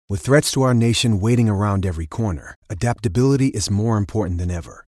With threats to our nation waiting around every corner, adaptability is more important than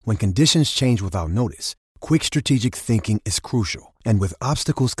ever. When conditions change without notice, quick strategic thinking is crucial. And with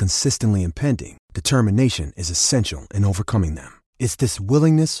obstacles consistently impending, determination is essential in overcoming them. It's this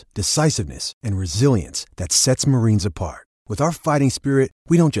willingness, decisiveness, and resilience that sets Marines apart. With our fighting spirit,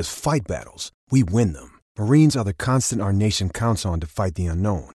 we don't just fight battles, we win them. Marines are the constant our nation counts on to fight the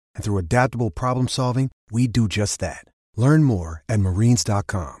unknown. And through adaptable problem solving, we do just that. Learn more at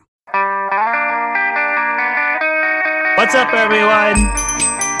marines.com. What's up, everyone?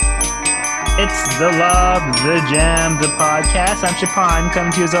 It's the Love, the Jam, the podcast. I'm Shapan,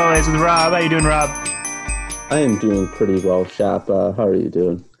 coming to you as always with Rob. How you doing, Rob? I am doing pretty well, Shap. How are you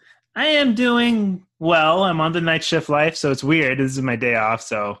doing? I am doing well. I'm on the night shift life, so it's weird. This is my day off,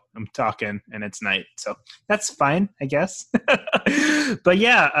 so I'm talking, and it's night. So that's fine, I guess. But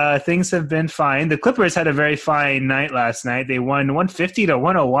yeah, things have been fine. The Clippers had a very fine night last night. They won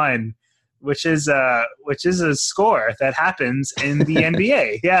 150-101. Which is a score that happens in the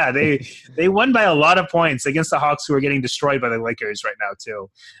NBA. Yeah, they won by a lot of points against the Hawks, who are getting destroyed by the Lakers right now too.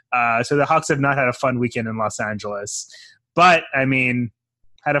 So the Hawks have not had a fun weekend in Los Angeles, but I mean,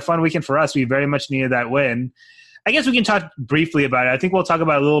 had a fun weekend for us. We very much needed that win. I guess we can talk briefly about it. I think we'll talk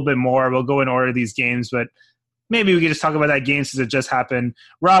about it a little bit more. We'll go in order of these games, but maybe we could just talk about that game since it just happened.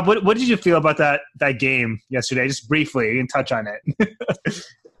 Rob, what did you feel about that game yesterday? Just briefly, you can touch on it.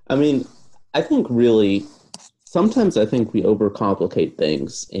 I mean, I think really, sometimes I think we overcomplicate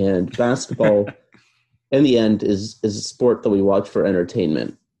things, and basketball, in the end, is a sport that we watch for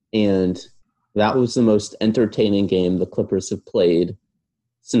entertainment. And that was the most entertaining game the Clippers have played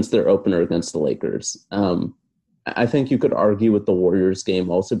since their opener against the Lakers. I think you could argue with the Warriors game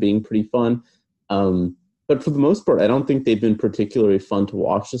also being pretty fun. But for the most part, I don't think they've been particularly fun to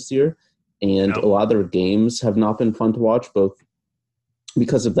watch this year. And a lot of their games have not been fun to watch, both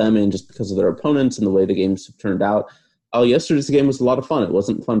because of them and just because of their opponents and the way the games have turned out. Yesterday's game was a lot of fun. It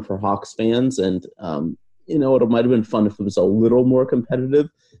wasn't fun for Hawks fans, and it might have been fun if it was a little more competitive,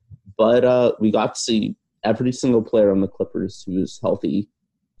 but we got to see every single player on the Clippers who was healthy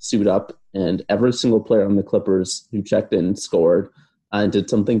suit up, and every single player on the Clippers who checked in scored and did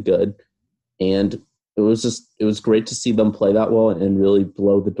something good. And it was great to see them play that well and really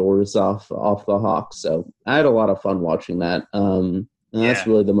blow the doors off the Hawks. So I had a lot of fun watching that. And that's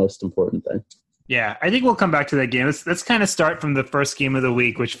really the most important thing. Yeah, I think we'll come back to that game. Let's kind of start from the first game of the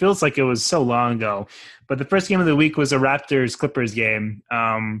week, which feels like it was so long ago. But the first game of the week was a Raptors-Clippers game.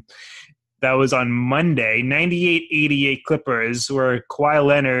 That was on Monday, 98-88 Clippers, where Kawhi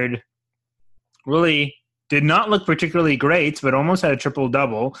Leonard really did not look particularly great, but almost had a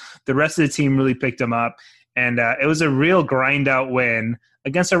triple-double. The rest of the team really picked him up. And it was a real grind-out win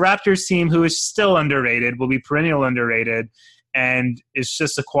against a Raptors team who is still underrated, will be perennial underrated, and it's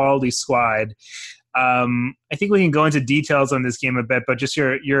just a quality squad. I think we can go into details on this game a bit, but just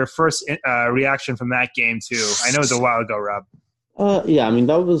your first reaction from that game too. I know it was a while ago, Rob. Yeah, I mean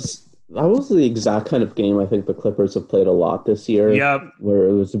that was the exact kind of game I think the Clippers have played a lot this year. Yep. Where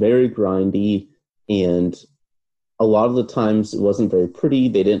it was very grindy, and a lot of the times it wasn't very pretty.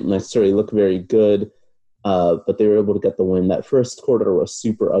 They didn't necessarily look very good, but they were able to get the win. That first quarter was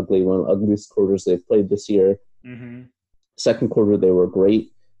super ugly, one of the ugliest quarters they've played this year. Mm-hmm. Second quarter, they were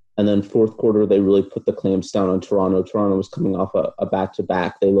great. And then fourth quarter, they really put the clamps down on Toronto. Toronto was coming off a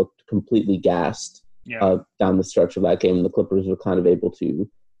back-to-back. They looked completely gassed down the stretch of that game. The Clippers were kind of able to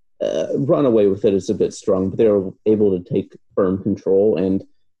run away with it. It's a bit strong, but they were able to take firm control. And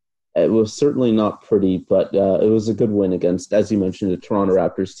it was certainly not pretty, but it was a good win against, as you mentioned, a Toronto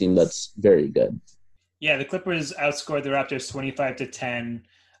Raptors team that's very good. Yeah, the Clippers outscored the Raptors 25-10.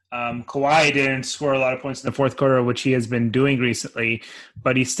 Kawhi didn't score a lot of points in the fourth quarter, which he has been doing recently,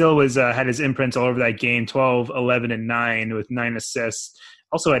 but he still was had his imprints all over that game, 12, 11, and 9 with 9 assists.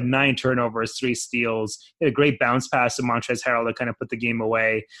 Also had 9 turnovers, 3 steals. He had a great bounce pass to Montrezl Harrell to kind of put the game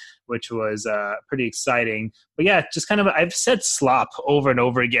away, which was pretty exciting. But yeah, just kind of, I've said slop over and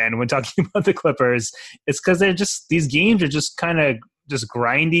over again when talking about the Clippers. It's because these games are just kind of just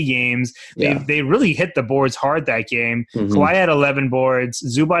grindy games. They really hit the boards hard that game. Mm-hmm. Kawhi had 11 boards.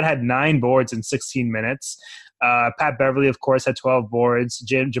 Zubac had 9 boards in 16 minutes. Pat Beverly, of course, had 12 boards.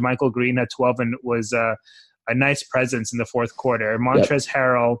 JaMychal Green had 12 and was a nice presence in the fourth quarter. Montrezl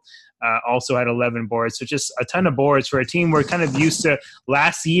Harrell also had 11 boards. So just a ton of boards for a team we're kind of used to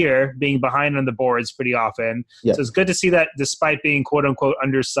last year being behind on the boards pretty often. Yep. So it's good to see that despite being quote-unquote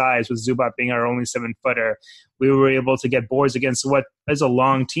undersized, with Zubac being our only 7-footer, we were able to get boards against what is a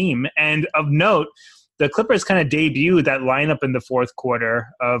long team. And of note, the Clippers kind of debuted that lineup in the fourth quarter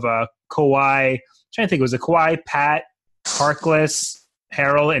of Kawhi. I'm trying to think, was it Kawhi, Pat, Harkless,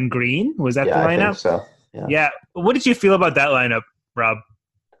 Harrell, and Green. Was that the I think lineup? so. Yeah. What did you feel about that lineup, Rob?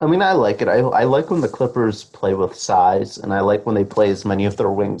 I mean, I like it. I like when the Clippers play with size, and I like when they play as many of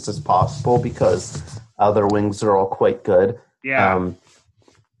their wings as possible because their wings are all quite good. Yeah.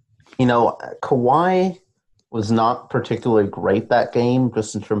 Kawhi was not particularly great that game,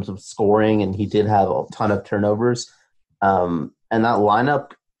 just in terms of scoring, and he did have a ton of turnovers. And that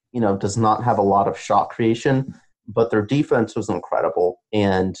lineup, does not have a lot of shot creation, but their defense was incredible,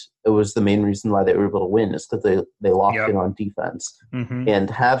 and it was the main reason why they were able to win is because they locked in on defense. Mm-hmm. And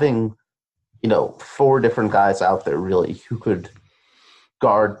having, 4 different guys out there really who could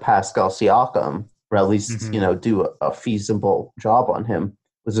guard Pascal Siakam, or at least, do a feasible job on him,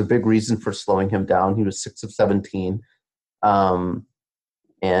 was a big reason for slowing him down. He was 6 of 17. And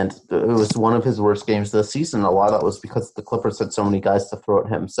it was one of his worst games of the season. A lot of that was because the Clippers had so many guys to throw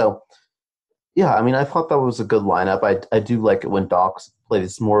at him. So, yeah, I mean, I thought that was a good lineup. I do like it when Doc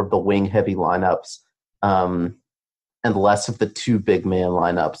plays more of the wing-heavy lineups and less of the 2 big man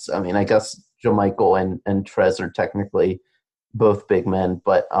lineups. I mean, I guess JaMychal and Trez are technically both big men,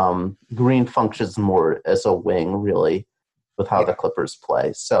 but Green functions more as a wing, really, with how the Clippers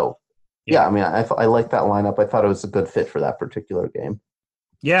play. So, I mean, I like that lineup. I thought it was a good fit for that particular game.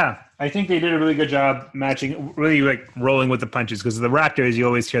 Yeah, I think they did a really good job matching, really like rolling with the punches, because the Raptors, you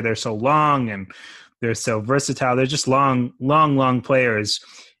always hear they're so long and they're so versatile. They're just long players.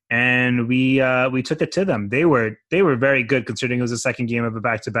 And we took it to them. They were very good considering it was the second game of a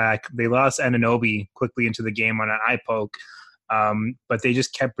back-to-back. They lost Anunoby quickly into the game on an eye poke. But they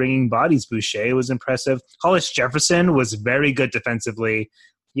just kept bringing bodies. Boucher was impressive. Hollis Jefferson was very good defensively.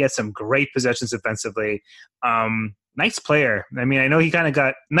 He had some great possessions defensively. Nice player. I mean, I know he kind of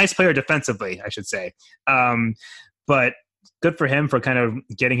got nice player defensively, I should say. But good for him for kind of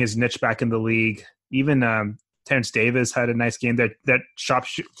getting his niche back in the league. Even Terrence Davis had a nice game. That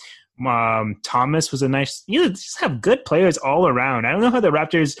Thomas was a nice. Just have good players all around. I don't know how the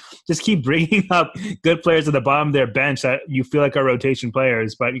Raptors just keep bringing up good players at the bottom of their bench that you feel like are rotation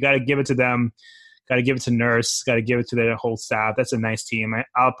players, but you got to give it to them. Got to give it to Nurse. Got to give it to their whole staff. That's a nice team.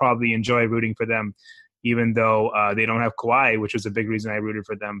 I'll probably enjoy rooting for them, even though they don't have Kawhi, which was a big reason I rooted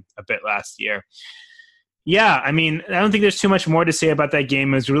for them a bit last year. Yeah, I mean, I don't think there's too much more to say about that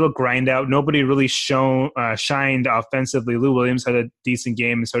game. It was a real grind out. Nobody really shined offensively. Lou Williams had a decent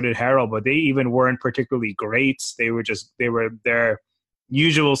game, and so did Harrell, but they even weren't particularly great. They were their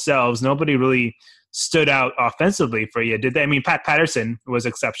usual selves. Nobody really stood out offensively for you, did they? I mean, Pat Patterson was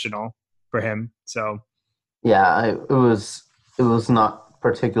exceptional for him. So, yeah, it was not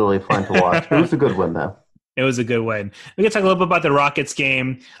particularly fun to watch. It was a good win, though. It was a good win. We can talk a little bit about the Rockets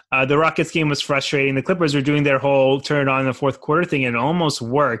game. The Rockets game was frustrating. The Clippers were doing their whole turn on in the fourth quarter thing, and it almost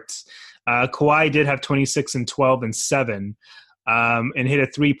worked. Kawhi did have 26 and 12 and 7 and hit a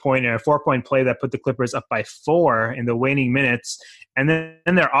 4-point play that put the Clippers up by 4 in the waning minutes. And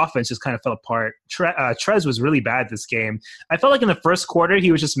then their offense just kind of fell apart. Trez was really bad this game. I felt like in the first quarter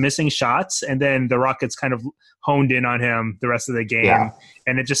he was just missing shots, and then the Rockets kind of honed in on him the rest of the game,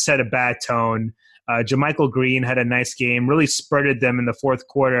 and it just set a bad tone. JaMychal Green had a nice game, really spurted them in the fourth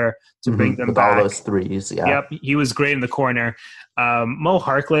quarter to bring them back. All those threes, Yep, he was great in the corner. Mo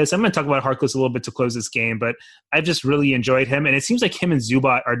Harkless, I'm going to talk about Harkless a little bit to close this game, but I've just really enjoyed him. And it seems like him and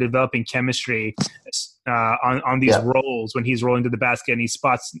Zubac are developing chemistry on these rolls when he's rolling to the basket and he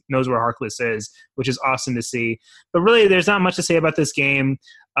knows where Harkless is, which is awesome to see. But really, there's not much to say about this game.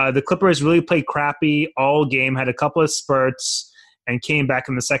 The Clippers really played crappy all game, had a couple of spurts, and came back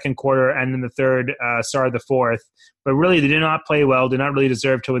in the second quarter and in the third, start of the fourth. But really, they did not play well, did not really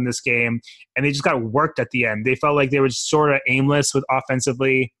deserve to win this game, and they just got worked at the end. They felt like they were sort of aimless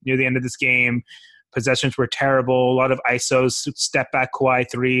offensively near the end of this game. Possessions were terrible, a lot of ISOs, step-back Kawhi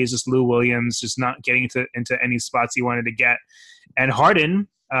threes, just Lou Williams just not getting into any spots he wanted to get. And Harden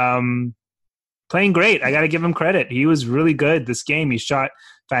playing great. I got to give him credit. He was really good this game. He shot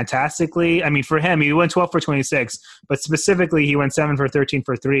fantastically. I mean, for him, he went 12 for 26, but specifically he went 7 for 13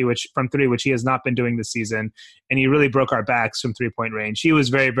 for 3, which he has not been doing this season. And he really broke our backs from 3-point range. He was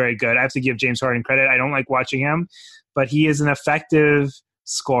very, very good. I have to give James Harden credit. I don't like watching him, but he is an effective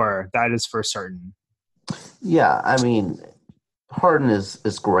scorer. That is for certain. Yeah, I mean, Harden is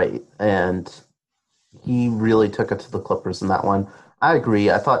great, and he really took it to the Clippers in that one. I agree.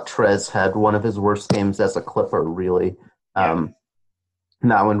 I thought Trez had one of his worst games as a Clipper, really.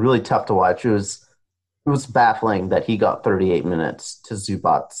 That one really tough to watch. It was baffling that he got 38 minutes to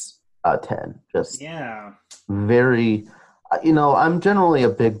Zubac's 10. Just very, I'm generally a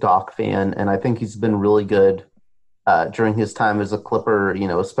big Doc fan, and I think he's been really good during his time as a Clipper,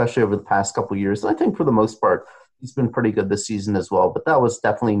 especially over the past couple of years. And I think for the most part, he's been pretty good this season as well, but that was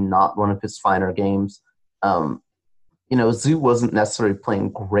definitely not one of his finer games. Zoo wasn't necessarily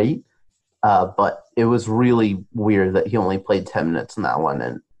playing great, but it was really weird that he only played 10 minutes in that one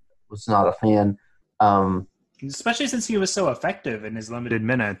and was not a fan. Especially since he was so effective in his limited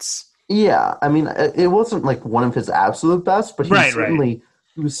minutes. Yeah, I mean, it wasn't like one of his absolute best, but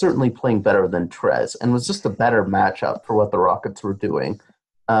he was certainly playing better than Trez and was just a better matchup for what the Rockets were doing.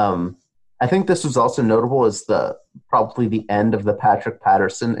 I think this was also notable as probably the end of the Patrick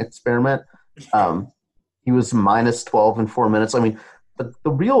Patterson experiment. He was minus 12 in 4 minutes. I mean,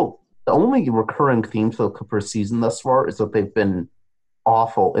 the only recurring theme to the Clippers season thus far is that they've been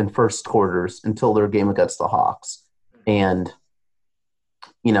awful in first quarters until their game against the Hawks. And,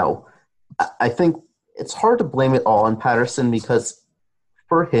 I think it's hard to blame it all on Patterson because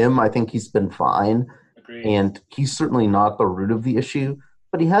for him, I think he's been fine. Agreed. And he's certainly not the root of the issue,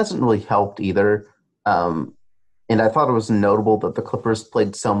 but he hasn't really helped either. And I thought it was notable that the Clippers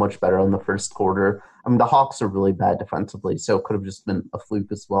played so much better in the first quarter. I mean, the Hawks are really bad defensively, so it could have just been a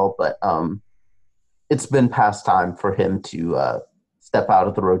fluke as well. But it's been past time for him to step out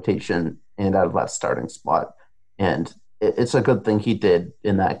of the rotation and out of that starting spot. And it's a good thing he did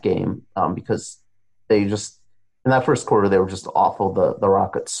in that game because they just – in that first quarter, they were just awful. The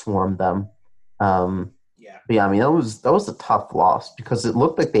Rockets swarmed them. But yeah, I mean, that was a tough loss because it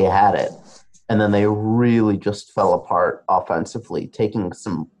looked like they had it, and then they really just fell apart offensively, taking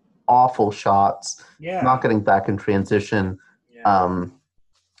some awful shots, not getting back in transition. Yeah.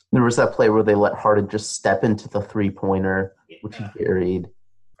 There was that play where they let Harden just step into the three-pointer, which he buried,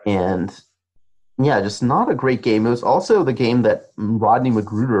 and just not a great game. It was also the game that Rodney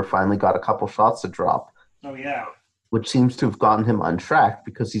McGruder finally got a couple shots to drop. Oh yeah, which seems to have gotten him on track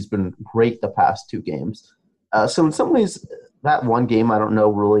because he's been great the past two games. So in some ways, that one game I don't know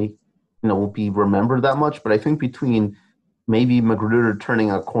really, will be remembered that much. But I think between maybe McGruder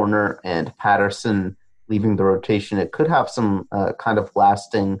turning a corner and Patterson leaving the rotation, it could have some kind of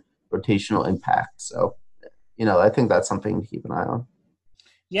lasting rotational impact. So, I think that's something to keep an eye on.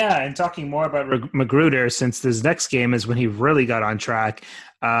 Yeah, and talking more about McGruder, since this next game is when he really got on track.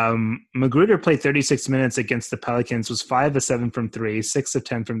 McGruder played 36 minutes against the Pelicans, was 5 of 7 from 3, 6 of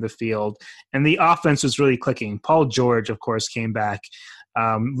 10 from the field, and the offense was really clicking. Paul George, of course, came back.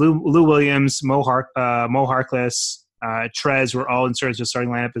 Lou Williams, Mo Harkless, Trez were all inserted to the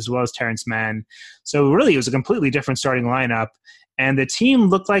starting lineup, as well as Terrence Mann. So really, it was a completely different starting lineup. And the team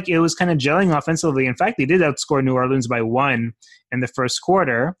looked like it was kind of gelling offensively. In fact, they did outscore New Orleans by 1 in the first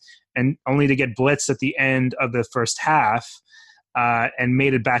quarter, and only to get blitzed at the end of the first half, and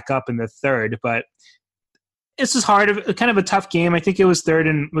made it back up in the third. But this was kind of a tough game. I think it was third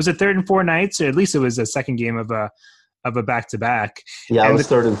and 4 nights, or at least it was the second game of a back-to-back. Yeah, it was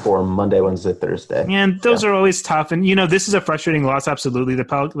 3rd and 4, Monday, Wednesday, Thursday. And those are always tough. And, this is a frustrating loss, absolutely.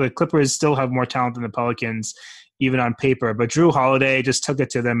 The Clippers still have more talent than the Pelicans, even on paper. But Drew Holiday just took it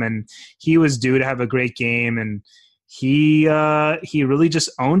to them, and he was due to have a great game. And he really just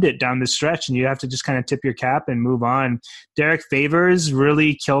owned it down the stretch, and you have to just kind of tip your cap and move on. Derek Favors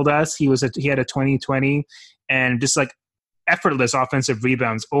really killed us. He had a 20-20 and just like effortless offensive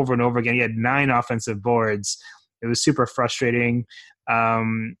rebounds over and over again. He had 9 offensive boards. It was super frustrating.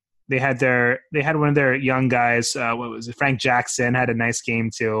 They had one of their young guys. What was it? Frank Jackson had a nice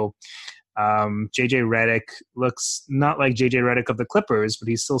game too. JJ Redick looks not like JJ Redick of the Clippers, but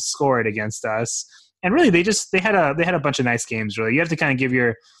he still scored against us. And really, they had a bunch of nice games. Really, you have to kind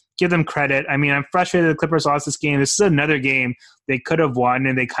of give them credit. I mean, I'm frustrated the Clippers lost this game. This is another game they could have won,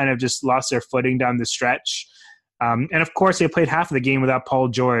 and they kind of just lost their footing down the stretch. And of course, they played half of the game without Paul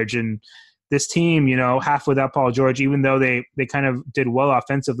George. And this team, half without Paul George, even though they kind of did well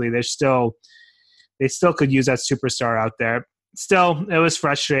offensively, they still could use that superstar out there. Still, it was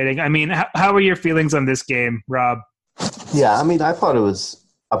frustrating. I mean, how were your feelings on this game, Rob? Yeah, I mean, I thought it was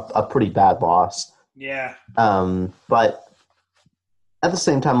a pretty bad loss. Yeah. But at the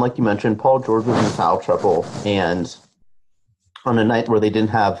same time, like you mentioned, Paul George was in foul trouble, and on a night where they didn't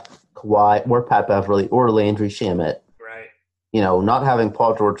have Kawhi or Pat Beverly or Landry Shamet, right? Not having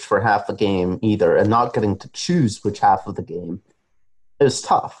Paul George for half the game either, and not getting to choose which half of the game, it was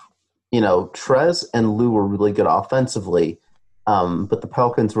tough. Trez and Lou were really good offensively, but the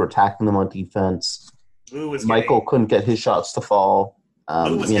Pelicans were attacking them on defense. Michael couldn't get his shots to fall.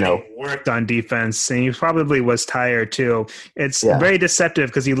 Lou was getting worked on defense, and he probably was tired too. It's very deceptive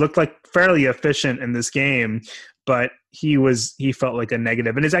because he looked like fairly efficient in this game, but he felt like a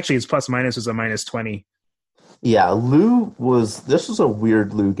negative. And his plus minus was a minus 20. Yeah, this was a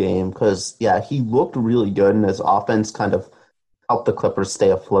weird Lou game because, he looked really good, and his offense kind of helped the Clippers stay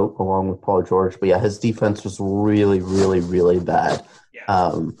afloat along with Paul George. But yeah, his defense was really, really, really bad.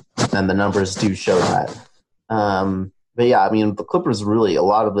 Yeah. And the numbers do show that. But yeah, I mean, the Clippers really, a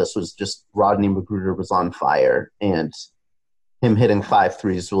lot of this was just Rodney McGruder was on fire, and him hitting 5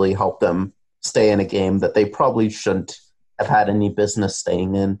 threes really helped them stay in a game that they probably shouldn't have had any business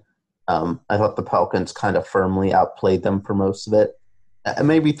staying in. I thought the Pelicans kind of firmly outplayed them for most of it. And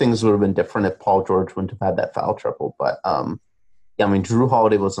maybe things would have been different if Paul George wouldn't have had that foul trouble. But, yeah, I mean, Drew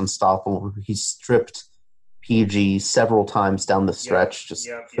Holiday was unstoppable. He stripped PG several times down the stretch.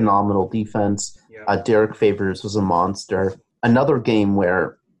 Phenomenal defense. Derek Favors was a monster. Another game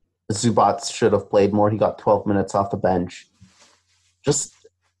where Zubac should have played more. He got 12 minutes off the bench. Just,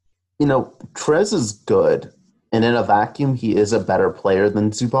 Trez is good. And in a vacuum, he is a better player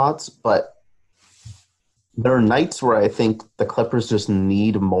than Zubac. But there are nights where I think the Clippers just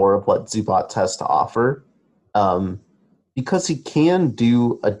need more of what Zubac has to offer. Because he can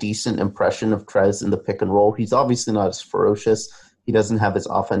do a decent impression of Trez in the pick and roll. He's obviously not as ferocious. He doesn't have his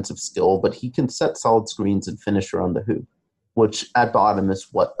offensive skill, but he can set solid screens and finish around the hoop, which at bottom is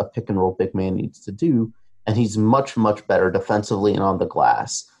what a pick and roll big man needs to do. And he's much, much better defensively and on the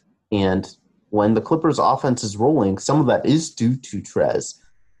glass. And when the Clippers offense is rolling, some of that is due to Trez.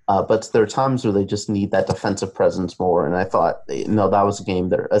 But there are times where they just need that defensive presence more. And I thought, that was a game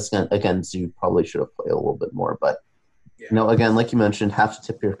that, again, Zoo probably should have played a little bit more, but again, like you mentioned, have to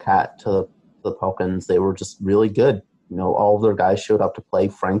tip your hat to the Pelicans. They were just really good. All of their guys showed up to play.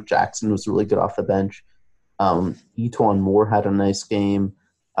 Frank Jackson was really good off the bench. Etuan Moore had a nice game.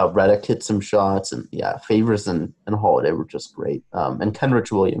 Redick hit some shots. And, yeah, Favors and Holiday were just great. And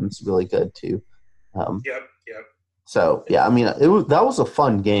Kenrich Williams, really good, too. Yep. So, yeah, I mean, that was a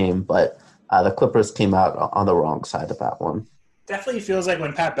fun game, but the Clippers came out on the wrong side of that one. Definitely feels like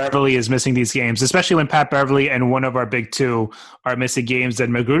when Pat Beverly is missing these games, especially when Pat Beverly and one of our big two are missing games, then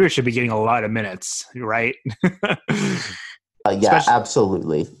McGruder should be getting a lot of minutes, right?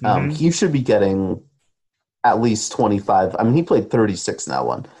 Absolutely. He should be getting at least 25. I mean, he played 36 in that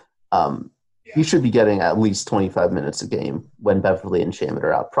one. He should be getting at least 25 minutes a game when Beverly and Shamet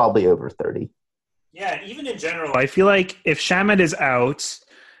are out, probably over 30. Yeah, and even in general, I feel like if Shamet is out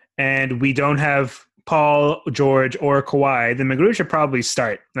and we don't have Paul George or Kawhi, then McGruder should probably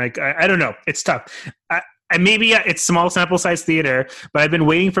start. Like, I don't know. It's tough. Maybe it's small sample size theater, but I've been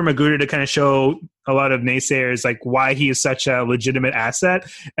waiting for McGruder to kind of show a lot of naysayers like why he is such a legitimate asset.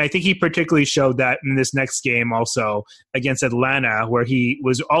 And I think he particularly showed that in this next game also against Atlanta, where he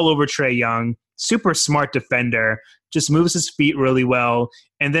was all over Trae Young, super smart defender, just moves his feet really well.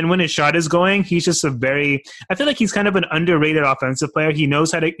 And then when his shot is going, he's just I feel like he's kind of an underrated offensive player. He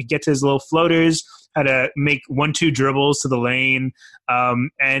knows how to get to his little floaters, how to make 1-2 dribbles to the lane.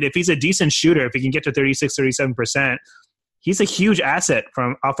 And if he's a decent shooter, if he can get to 36, 37%, he's a huge asset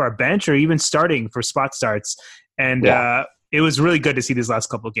from off our bench or even starting for spot starts. And it was really good to see these last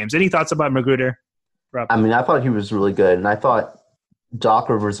couple of games. Any thoughts about Magruder, Rob? I mean, I thought he was really good. And I thought Doc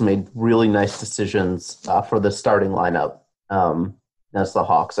Rivers made really nice decisions for the starting lineup as the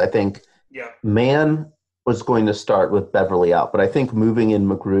Hawks. I think Mann was going to start with Beverly out, but I think moving in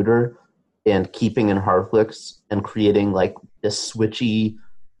Magruder and keeping in Harkless and creating like this switchy,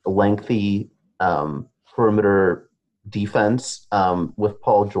 lengthy perimeter defense with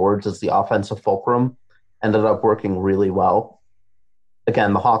Paul George as the offensive fulcrum ended up working really well.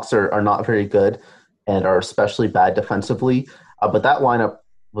 Again, the Hawks are not very good and are especially bad defensively, but that lineup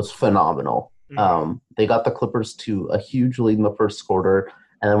was phenomenal. Mm-hmm. They got the Clippers to a huge lead in the first quarter,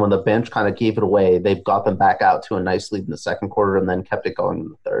 and then when the bench kind of gave it away, they got them back out to a nice lead in the second quarter and then kept it going in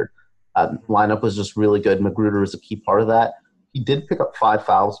the third. Lineup was just really good. Magruder was a key part of that. He did pick up 5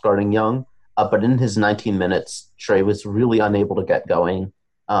 fouls guarding Young, but in his 19 minutes, Trae was really unable to get going.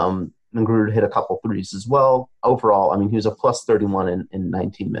 Magruder hit a couple threes as well. Overall, I mean, he was a plus 31 in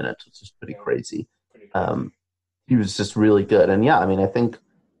 19 minutes, which is pretty crazy. He was just really good. And, yeah, I mean, I think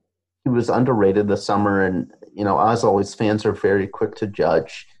he was underrated this summer. And, as always, fans are very quick to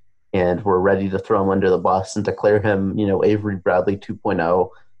judge, and we're ready to throw him under the bus and declare him, Avery Bradley 2.0.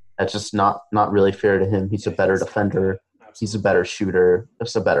 That's just not really fair to him. He's a better defender. He's a better shooter.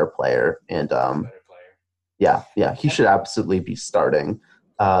 Just a better player. And, he should absolutely be starting.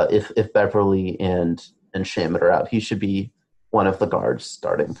 If Beverly and Shamet are out, he should be one of the guards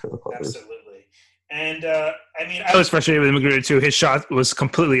starting for the Clippers. Absolutely. And, I was frustrated with Magruder too. His shot was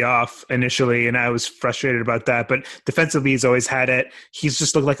completely off initially, and I was frustrated about that. But defensively, he's always had it. He's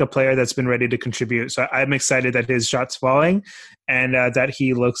just looked like a player that's been ready to contribute. So I'm excited that his shot's falling and that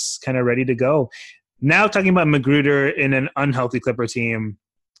he looks kind of ready to go. Now talking about Magruder in an unhealthy Clipper team,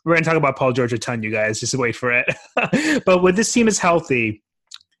 We're going to talk about Paul George a ton, you guys. Just wait for it. But when this team is healthy,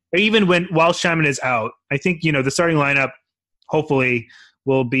 or even while Shaman is out, I think, the starting lineup, hopefully,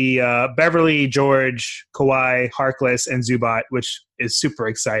 will be Beverly, George, Kawhi, Harkless, and Zubac, which is super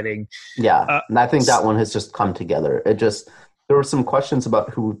exciting. Yeah, and I think that one has just come together. There were some questions about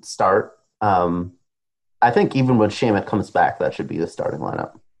who would start. I think even when Shamet comes back, that should be the starting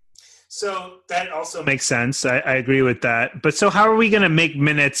lineup. So that also makes sense. I agree with that. But so how are we going to make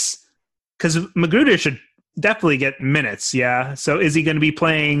minutes? Because Magruder should definitely get minutes, yeah? So is he going to be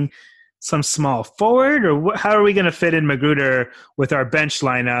playing some small forward? Or how are we going to fit in Magruder with our bench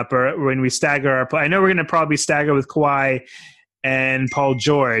lineup or when we stagger our play? I know we're going to probably stagger with Kawhi and Paul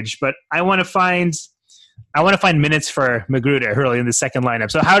George, but I want to find minutes for Magruder early in the second lineup.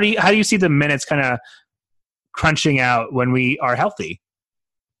 So how do you see the minutes kind of crunching out when we are healthy?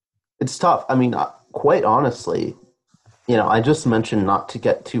 It's tough. I mean, quite honestly, I just mentioned not to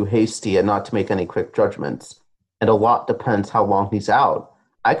get too hasty and not to make any quick judgments. And a lot depends how long he's out.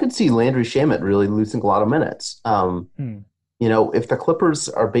 I could see Landry Shamet really losing a lot of minutes. If the Clippers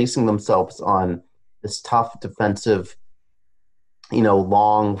are basing themselves on this tough defensive,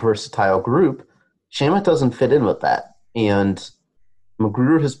 long, versatile group, Shamet doesn't fit in with that. And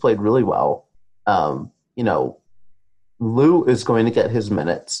Magruder has played really well. Lou is going to get his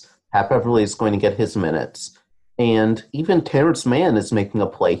minutes. Pat Beverly is going to get his minutes. And even Terrence Mann is making a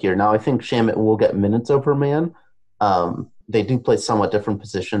play here. Now, I think Shamet will get minutes over Mann. They do play somewhat different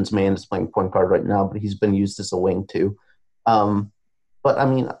positions. Mann is playing point guard right now, but he's been used as a wing too. But, I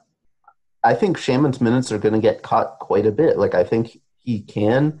mean, I think Shaman's minutes are going to get cut quite a bit. Like, I think he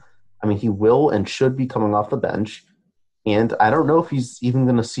can. I mean, he will and should be coming off the bench. And I don't know if he's even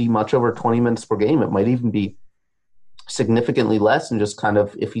going to see much over 20 minutes per game. It might even be significantly less, and just kind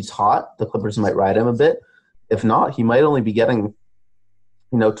of, if he's hot, the Clippers might ride him a bit. If not, he might only be getting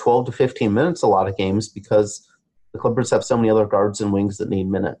 12 to 15 minutes a lot of games because the Clippers have so many other guards and wings that need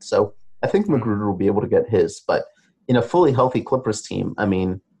minutes. So I think Magruder will be able to get his. But in a fully healthy Clippers team, I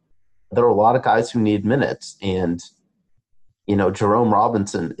mean, there are a lot of guys who need minutes, and Jerome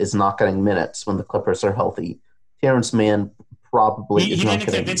Robinson is not getting minutes when the Clippers are healthy. Terrence Mann probably is not getting minutes. He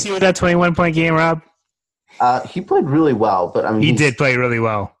didn't convince you with that 21-point game, Rob? He played really well, but I mean, he did play really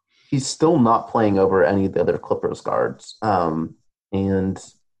well. He's still not playing over any of the other Clippers guards.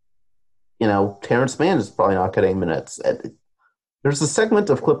 Terrence Mann is probably not getting minutes. There's a segment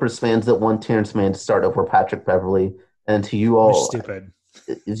of Clippers fans that want Terrence Mann to start over Patrick Beverly, and to you all, stupid.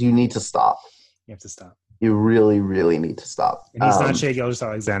 You need to stop. You have to stop. You really, really need to stop. And he's not Shai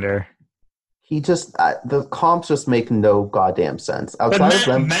Gilgeous-Alexander. He just the comps just make no goddamn sense. Outside of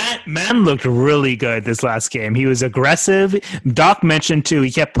them, Mann looked really good this last game. He was aggressive. Doc mentioned too,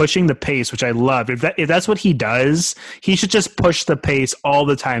 he kept pushing the pace, which I love. If that's what he does, he should just push the pace all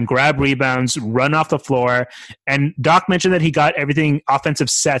the time, grab rebounds, run off the floor. And Doc mentioned that he got everything offensive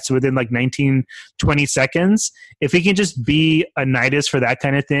sets within like 19, 20 seconds. If he can just be a nidus for that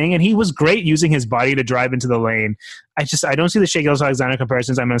kind of thing, and he was great using his body to drive into the lane. I don't see the Shai Gilgeous-Alexander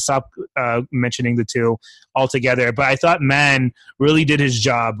comparisons. I'm going to stop mentioning the two altogether. But I thought Mann really did his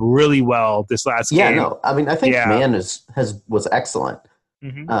job really well this last game. Yeah, no. I mean, I think Mann was excellent.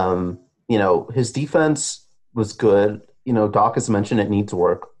 Mm-hmm. His defense was good. Doc has mentioned it needs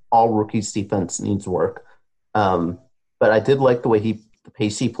work. All rookies' defense needs work. But I did like the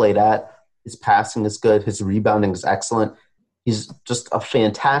pace he played at. His passing is good. His rebounding is excellent. He's just a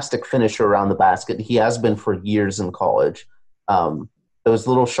fantastic finisher around the basket. He has been for years in college. Those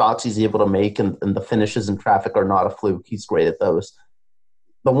little shots he's able to make and the finishes in traffic are not a fluke. He's great at those.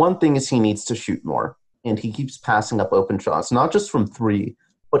 The one thing is he needs to shoot more, and he keeps passing up open shots, not just from three,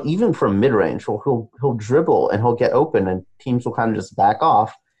 but even from mid-range. He'll dribble and he'll get open, and teams will kind of just back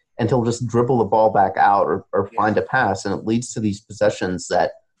off, and he'll just dribble the ball back out or find a pass, and it leads to these possessions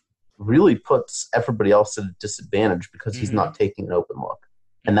that really puts everybody else at a disadvantage because he's not taking an open look,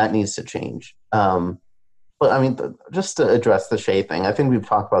 and that needs to change. But I mean, just to address the Shai thing, I think we've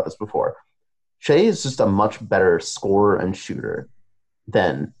talked about this before. Shai is just a much better scorer and shooter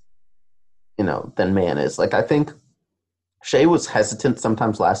than Mann is. Like, I think Shai was hesitant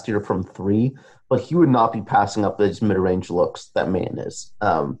sometimes last year from three, but he would not be passing up those mid-range looks that Mann is.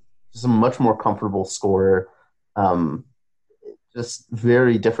 Just a much more comfortable scorer. Just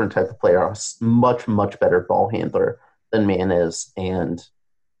very different type of player, a much, much better ball handler than Mann is. And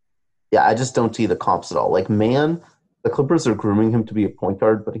yeah, I just don't see the comps at all. Like Mann, the Clippers are grooming him to be a point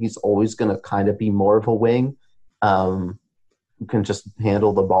guard, but he's always going to kind of be more of a wing who can just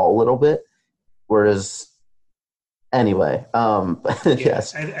handle the ball a little bit. Whereas Anyway,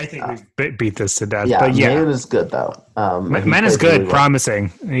 yes. I think we've beat this to death. Yeah, but Man is good, though. Man is good, really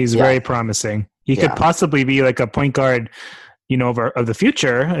promising. Well. He's very promising. He could possibly be like a point guard, of the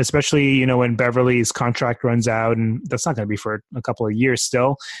future, especially, when Beverly's contract runs out, and that's not going to be for a couple of years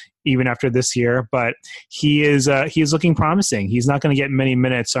still, even after this year. But he is looking promising. He's not going to get many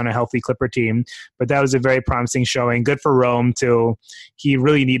minutes on a healthy Clipper team, but that was a very promising showing. Good for Rome too. He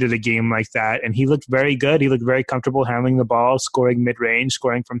really needed a game like that, and he looked very good. He looked very comfortable handling the ball, scoring mid-range,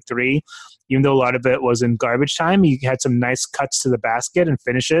 scoring from three. Even though a lot of it was in garbage time, he had some nice cuts to the basket and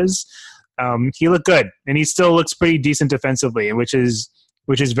finishes. He looked good, and he still looks pretty decent defensively, which is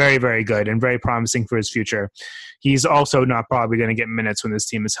very, very good and very promising for his future. He's also not probably going to get minutes when this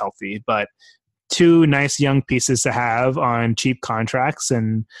team is healthy, but two nice young pieces to have on cheap contracts,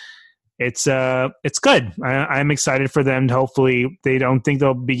 and it's good. I'm excited for them. Hopefully, they don't think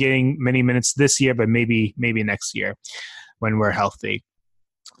they'll be getting many minutes this year, but maybe next year when we're healthy.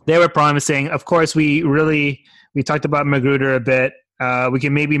 They were promising. Of course, we talked about Magruder a bit. We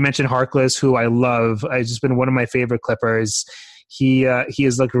can maybe mention Harkless, who I love. He's just been one of my favorite Clippers. He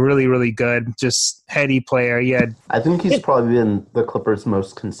has looked really, really good. Just heady player. I think he's probably been the Clippers'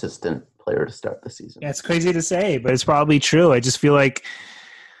 most consistent player to start the season. Yeah, it's crazy to say, but it's probably true. I just feel like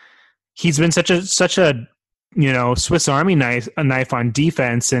he's been such a Swiss Army knife on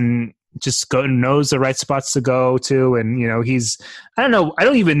defense, and just knows the right spots to go to. And, I don't know. I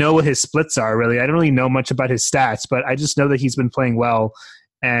don't even know what his splits are, really. I don't really know much about his stats, but I just know that he's been playing well,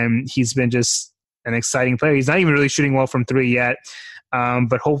 and he's been just an exciting player. He's not even really shooting well from three yet,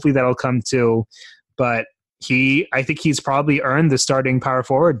 but hopefully that'll come too. But I think he's probably earned the starting power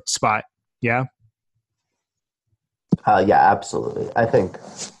forward spot. Yeah. Yeah, absolutely. I think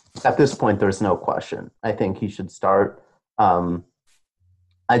at this point, there's no question. I think he should start.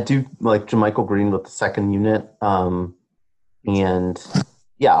 I do like JaMychal Green with the second unit. And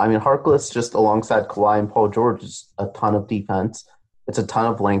Harkless just alongside Kawhi and Paul George is a ton of defense. It's a ton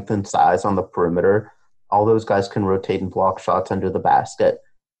of length and size on the perimeter. All those guys can rotate and block shots under the basket.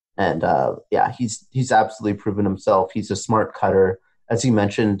 And he's absolutely proven himself. He's a smart cutter. As you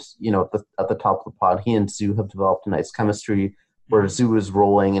mentioned, at the top of the pod, he and Zoo have developed a nice chemistry where Zoo is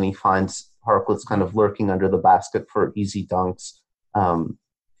rolling and he finds Harkless kind of lurking under the basket for easy dunks.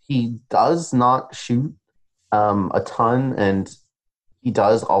 He does not shoot a ton, and he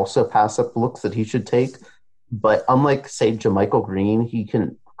does also pass up looks that he should take. But unlike, say, JaMychal Green, he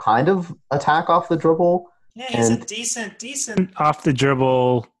can kind of attack off the dribble. Yeah, he's a decent off the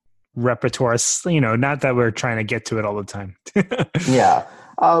dribble repertoire. Not that we're trying to get to it all the time. Yeah,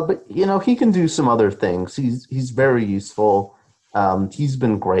 but he can do some other things. He's very useful. He's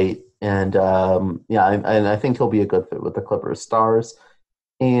been great, and I think he'll be a good fit with the Clippers stars.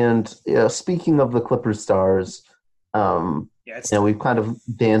 And speaking of the Clippers stars, we've kind of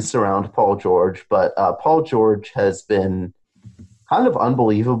danced around Paul George, but Paul George has been kind of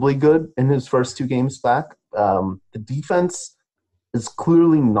unbelievably good in his first two games back. The defense is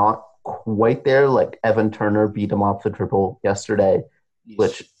clearly not quite there. Like Evan Turner beat him off the dribble yesterday,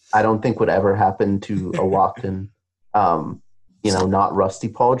 which I don't think would ever happen to a locked-in, not rusty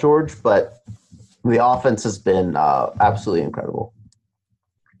Paul George. But the offense has been absolutely incredible.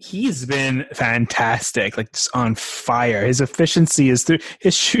 He's been fantastic, like just on fire. His efficiency is through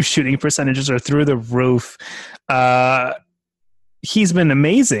his shooting percentages are through the roof. He's been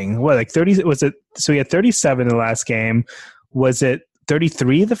amazing. What, like 30? Was it? So he had 37 in the last game. Was it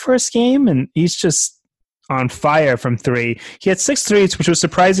 33 the first game? And he's just on fire from three. He had 6 threes, which was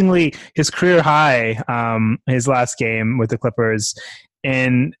surprisingly his career high. His last game with the Clippers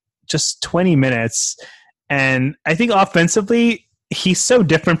in just 20 minutes. And I think offensively, he's so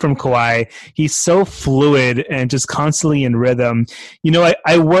different from Kawhi. He's so fluid and just constantly in rhythm.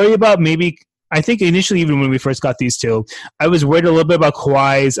 I worry about I think initially, even when we first got these two, I was worried a little bit about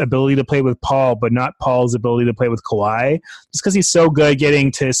Kawhi's ability to play with Paul, but not Paul's ability to play with Kawhi. Just because he's so good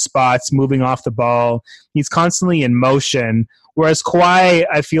getting to his spots, moving off the ball. He's constantly in motion. Whereas Kawhi,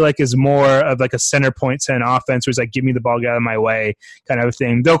 I feel like, is more of like a center point to an offense where it's like, give me the ball, get out of my way kind of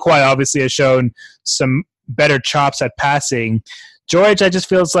thing. Though Kawhi obviously has shown some better chops at passing. George, I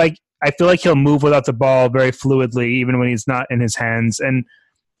feel like he'll move without the ball very fluidly, even when he's not in his hands. And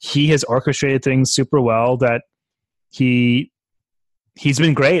he has orchestrated things super well that he's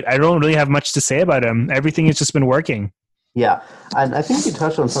been great. I don't really have much to say about him. Everything has just been working. Yeah. And I think you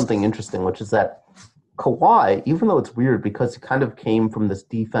touched on something interesting, which is that Kawhi, even though it's weird because he kind of came from this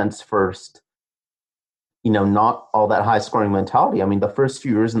defense first, not all that high scoring mentality. I mean, the first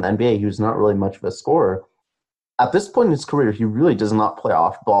few years in the NBA, he was not really much of a scorer. At this point in his career, he really does not play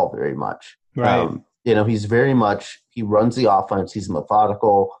off ball very much. Right. He's very much – he runs the offense. He's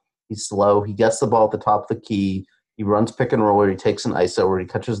methodical. He's slow. He gets the ball at the top of the key. He runs pick and roll where he takes an ISO where he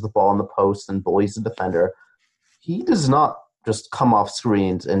catches the ball in the post and bullies the defender. He does not just come off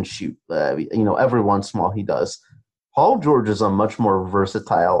screens and shoot. Every once in a while he does. Paul George is a much more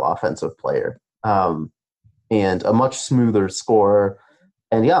versatile offensive player and a much smoother scorer.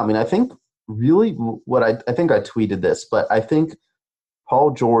 And, I think really I think I tweeted this, but I think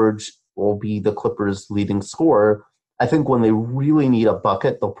Paul George will be the Clippers' leading scorer. I think when they really need a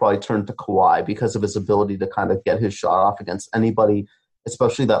bucket, they'll probably turn to Kawhi because of his ability to kind of get his shot off against anybody,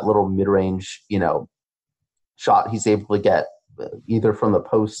 especially that little mid-range, shot he's able to get either from the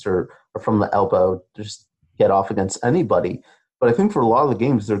post or from the elbow, just get off against anybody. But I think for a lot of the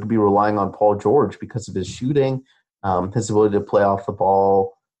games, they're going to be relying on Paul George because of his shooting, his ability to play off the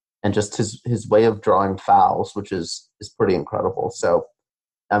ball, and just his way of drawing fouls, which is pretty incredible. So,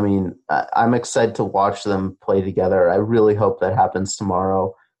 I'm excited to watch them play together. I really hope that happens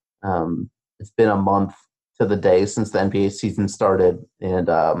tomorrow. It's been a month to the day since the NBA season started. And,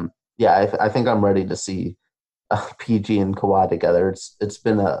 I think I'm ready to see PG and Kawhi together. It's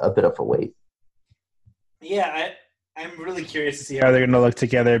been a bit of a wait. Yeah, I'm really curious to see how they're going to look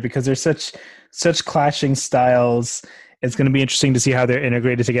together because they're such clashing styles. It's going to be interesting to see how they're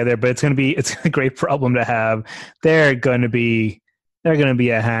integrated together, but it's a great problem to have. They're going to be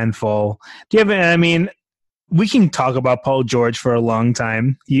a handful. We can talk about Paul George for a long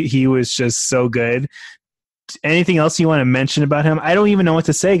time. He was just so good. Anything else you want to mention about him? I don't even know what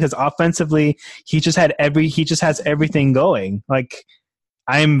to say because offensively, he just has everything going. Like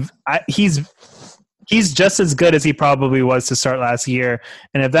he's just as good as he probably was to start last year.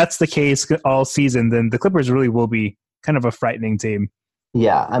 And if that's the case all season, then the Clippers really will be kind of a frightening team.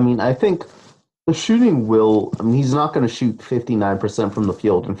 Yeah, I think the shooting he's not going to shoot 59% from the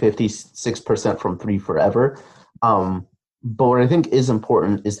field and 56% from three forever. But what I think is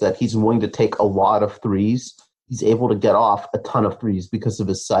important is that he's willing to take a lot of threes. He's able to get off a ton of threes because of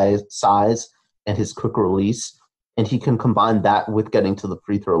his size and his quick release. And he can combine that with getting to the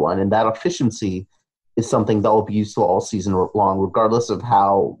free throw line. And that efficiency is something that will be useful all season long, regardless of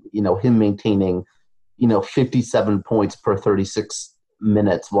how, him maintaining, 57 points per 36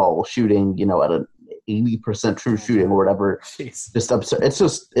 minutes while shooting, at an 80% true shooting or whatever. Jeez. Just absurd.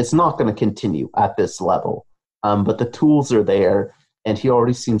 It's not going to continue at this level. But the tools are there, and he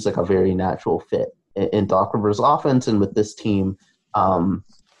already seems like a very natural fit in Doc Rivers' offense and with this team. I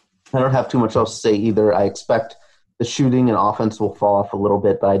don't have too much else to say either. I expect the shooting and offense will fall off a little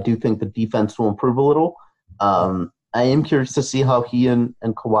bit, but I do think the defense will improve a little. I am curious to see how he and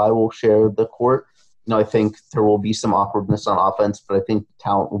Kawhi will share the court. I think there will be some awkwardness on offense, but I think the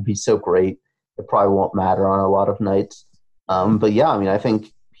talent will be so great it probably won't matter on a lot of nights. But yeah, I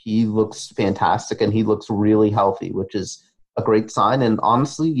think he looks fantastic and he looks really healthy, which is a great sign. And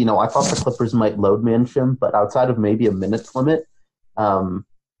honestly, I thought the Clippers might load manage him, but outside of maybe a minutes limit,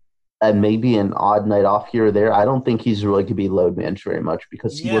 and maybe an odd night off here or there, I don't think he's really going to be load managed very much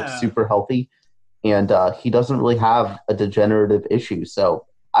because he looks super healthy and he doesn't really have a degenerative issue. So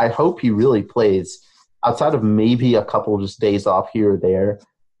I hope he really plays outside of maybe a couple just days off here or there.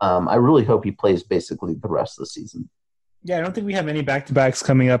 I really hope he plays basically the rest of the season. Yeah, I don't think we have any back-to-backs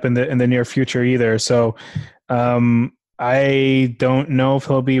coming up in the near future either. So I don't know if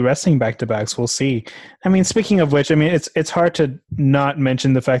he'll be resting back-to-backs. We'll see. Speaking of which, it's hard to not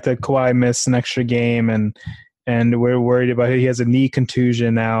mention the fact that Kawhi missed an extra game and we're worried about it. He has a knee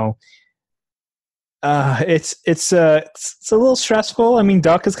contusion now. It's a little stressful.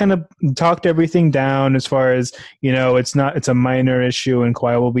 Doc has kind of talked everything down as far as, it's a minor issue and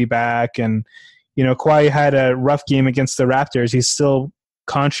Kawhi will be back. And, Kawhi had a rough game against the Raptors. He still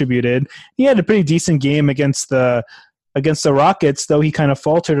contributed. He had a pretty decent game against the Rockets, though he kind of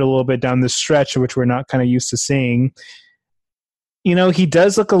faltered a little bit down the stretch, which we're not kind of used to seeing. He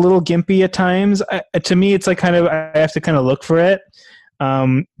does look a little gimpy at times. To me, it's like I have to kind of look for it.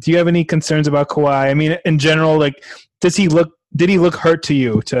 Do you have any concerns about Kawhi? In general, did he look hurt to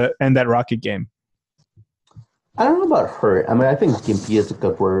you to end that Rocket game? I don't know about hurt. I think gimpy is a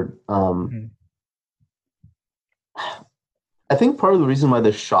good word. I think part of the reason why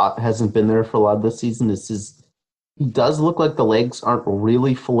the shot hasn't been there for a lot of this season is he does look like the legs aren't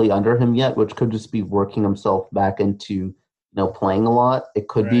really fully under him yet, which could just be working himself back into, playing a lot. It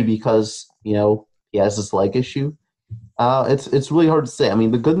could be because, he has this leg issue. It's really hard to say.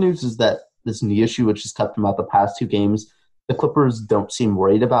 The good news is that this knee issue, which has kept him out the past two games, the Clippers don't seem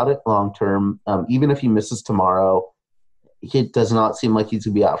worried about it long term. Even if he misses tomorrow, it does not seem like he's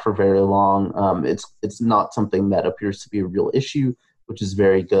going to be out for very long. It's not something that appears to be a real issue, which is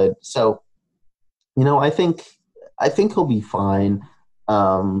very good. So I think he'll be fine.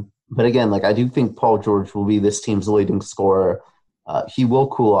 But again, like I do think Paul George will be this team's leading scorer. He will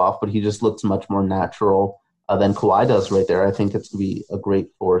cool off, but he just looks much more natural than Kawhi does right there. I think it's going to be a great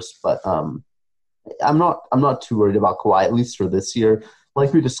force, but I'm not too worried about Kawhi, at least for this year.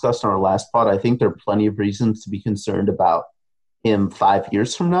 Like we discussed on our last pod, I think there are plenty of reasons to be concerned about him 5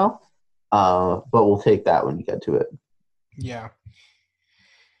 years from now. But we'll take that when we get to it. Yeah.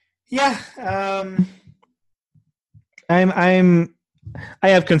 I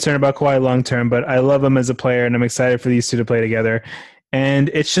have concern about Kawhi long term, but I love him as a player, and I'm excited for these two to play together. And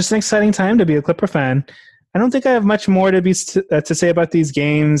it's just an exciting time to be a Clipper fan. I don't think I have much more to say about these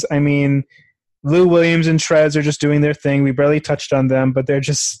games. I mean, Lou Williams and Trez are just doing their thing. We barely touched on them, but they're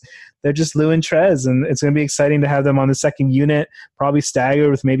just Lou and Trez, and it's going to be exciting to have them on the second unit, probably staggered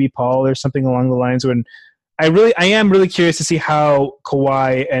with maybe Paul or something along the lines. When I am really curious to see how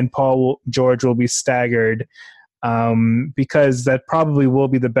Kawhi and Paul George will be staggered, because that probably will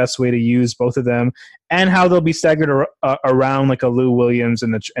be the best way to use both of them, and how they'll be staggered around like a Lou Williams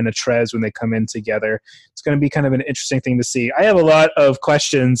and a Trez when they come in together. It's going to be kind of an interesting thing to see. I have a lot of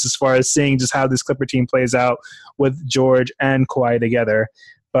questions as far as seeing just how this Clipper team plays out with George and Kawhi together.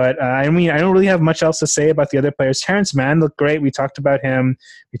 But I don't really have much else to say about the other players. Terrence Mann looked great. We talked about him.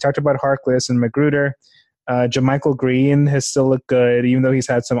 We talked about Harkless and Magruder. JaMychal Green has still looked good, even though he's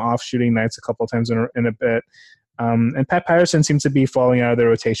had some off shooting nights a couple of times in a bit. And Pat Patterson seems to be falling out of the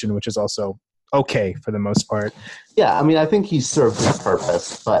rotation, which is also okay for the most part. Yeah, I mean, I think he's served his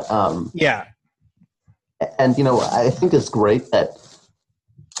purpose, but yeah. And I think it's great that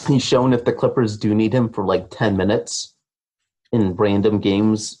he's shown if the Clippers do need him for like 10 minutes in random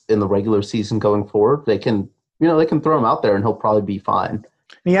games in the regular season going forward, they can throw him out there and he'll probably be fine.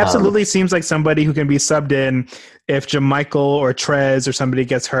 He absolutely seems like somebody who can be subbed in if JaMychal or Trez or somebody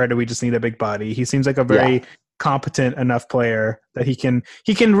gets hurt and we just need a big body. He seems like a very competent enough player that he can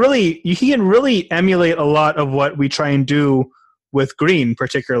really emulate a lot of what we try and do with Green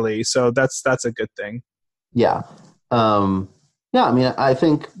particularly. So that's a good thing. Yeah. I mean, I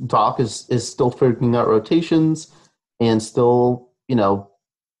think Doc is still figuring out rotations and still,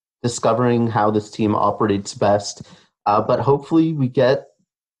 discovering how this team operates best. But hopefully we get,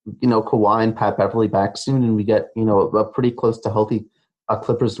 Kawhi and Pat Beverly back soon, and we get, a pretty close to healthy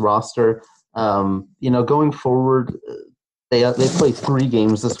Clippers roster. Going forward, they play 3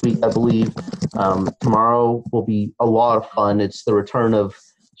 games this week, I believe. Tomorrow will be a lot of fun. It's the return of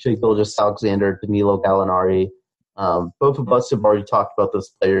Shai Gilgeous-Alexander, Danilo Gallinari. Both of us have already talked about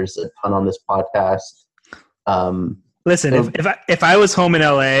those players a ton on this podcast. Listen, if I was home in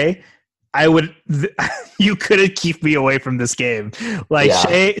LA, I would. You couldn't keep me away from this game.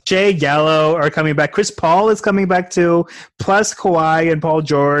 Shai, Gallo are coming back. Chris Paul is coming back too. Plus Kawhi and Paul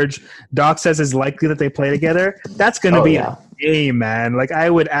George. Doc says it's likely that they play together. That's going to be a game, man. Like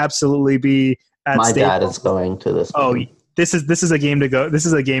I would absolutely be at. My dad is going to this. Oh, game. This is a game to go. This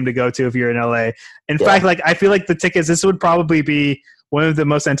is a game to go to if you're in LA. In fact, I feel like the tickets. This would probably be one of the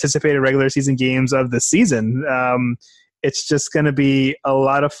most anticipated regular season games of the season. It's just going to be a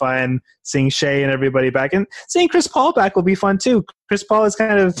lot of fun seeing Shai and everybody back, and seeing Chris Paul back will be fun too. Chris Paul is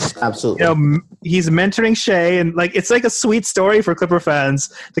kind of absolutely, he's mentoring Shai, and it's like a sweet story for Clipper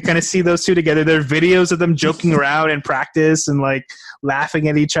fans to kind of see those two together. There are videos of them joking around in practice and laughing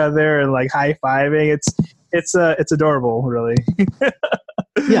at each other and high fiving. It's adorable, really.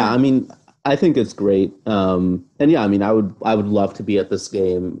 Yeah, I mean, I think it's great. And yeah, I mean, I would love to be at this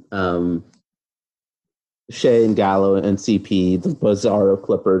game. Shai and Gallo and CP, the bizarro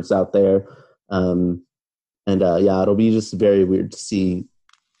Clippers out there. It'll be just very weird to see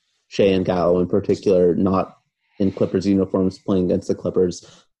Shai and Gallo in particular not in Clippers uniforms playing against the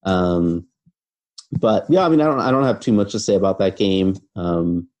Clippers. But yeah, I mean, I don't have too much to say about that game.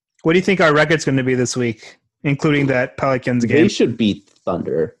 What do you think our record's going to be this week, including that Pelicans game? They should beat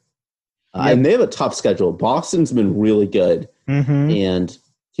Thunder. And they have a tough schedule. Boston's been really good. Mm-hmm. And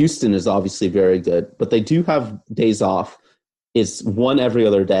Houston is obviously very good, but they do have days off. It's one every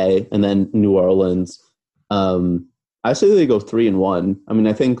other day, and then New Orleans. I say they go 3-1. I mean,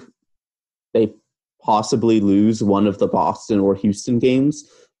 I think they possibly lose one of the Boston or Houston games.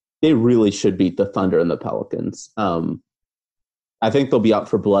 They really should beat the Thunder and the Pelicans. I think they'll be out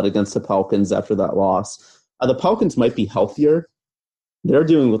for blood against the Pelicans after that loss. The Pelicans might be healthier. They're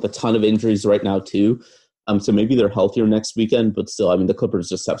dealing with a ton of injuries right now, too. So maybe they're healthier next weekend, but still, I mean, the Clippers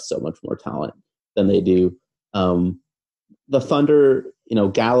just have so much more talent than they do. The Thunder,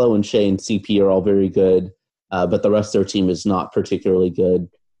 Gallo and Shai and CP are all very good, but the rest of their team is not particularly good.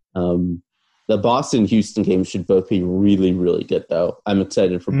 The Boston-Houston games should both be really, really good, though. I'm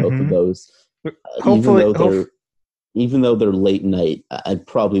excited for both of those. Hopefully, even though they're late night, I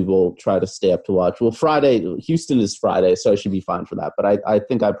probably will try to stay up to watch. Well, Houston is Friday, so I should be fine for that. But I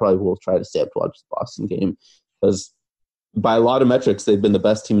think I probably will try to stay up to watch the Boston game because by a lot of metrics, they've been the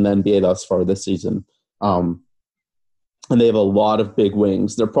best team in the NBA thus far this season. And they have a lot of big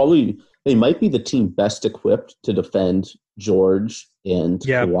wings. They might be the team best equipped to defend George and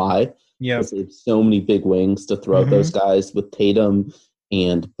Kawhi. Yeah, because they have so many big wings to throw at those guys with Tatum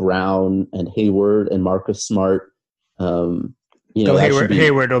and Brown and Hayward and Marcus Smart.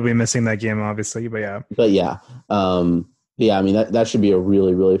 Hayward will be missing that game, obviously, but yeah. I mean that should be a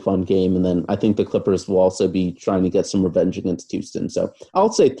really, really fun game, and then I think the Clippers will also be trying to get some revenge against Houston. So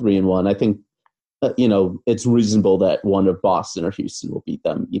I'll say 3-1. I think it's reasonable that one of Boston or Houston will beat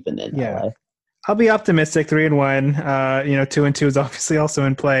them, even in LA. I'll be optimistic. 3-1. 2-2 is obviously also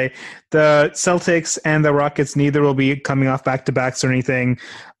in play. The Celtics and the Rockets, neither will be coming off back-to-backs or anything.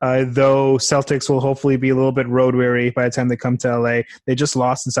 Though Celtics will hopefully be a little bit road weary by the time they come to LA. They just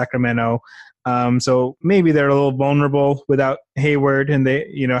lost in Sacramento, so maybe they're a little vulnerable without Hayward, and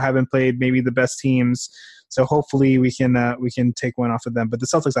they haven't played maybe the best teams. So hopefully we can take one off of them. But the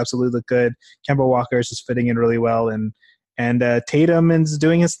Celtics absolutely look good. Kemba Walker is just fitting in really well, and Tatum is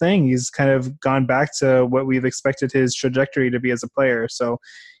doing his thing. He's kind of gone back to what we've expected his trajectory to be as a player. So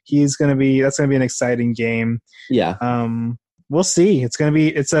that's going to be an exciting game. Yeah. We'll see. It's going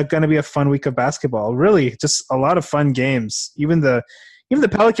to be a fun week of basketball. Really, just a lot of fun games. Even the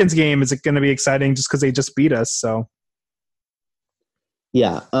Pelicans game is going to be exciting just because they just beat us. So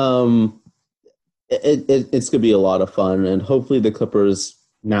yeah, it's going to be a lot of fun, and hopefully the Clippers,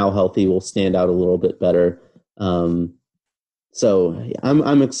 now healthy, will stand out a little bit better. So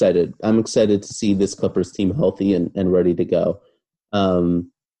I'm excited. I'm excited to see this Clippers team healthy and ready to go.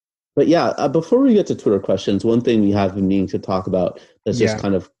 But yeah, before we get to Twitter questions, one thing we have been needing to talk about that's just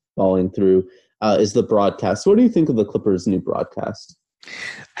kind of falling through is the broadcast. What do you think of the Clippers' new broadcast?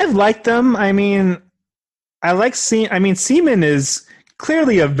 I've liked them. I mean, Seaman is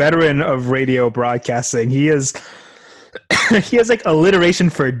clearly a veteran of radio broadcasting. He has like alliteration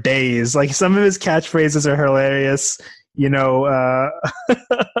for days. Like some of his catchphrases are hilarious.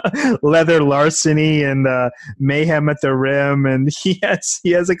 Leather larceny and mayhem at the rim, and he has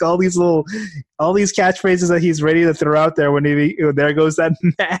like all these catchphrases that he's ready to throw out there when there goes that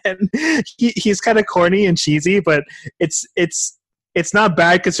man. He's kind of corny and cheesy, but it's not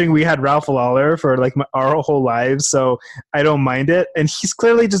bad considering we had Ralph Lawler for like our whole lives, so I don't mind it. And he's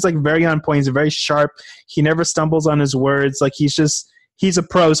clearly just like very on point. He's very sharp. He never stumbles on his words. Like he's a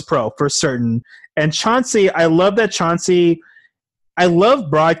pro's pro for certain. And Chauncey, I love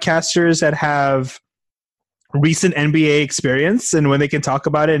broadcasters that have recent NBA experience and when they can talk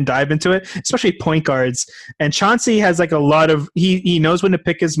about it and dive into it, especially point guards. And Chauncey has like a lot of he knows when to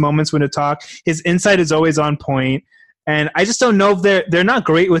pick his moments, when to talk. His insight is always on point. And I just don't know if they're not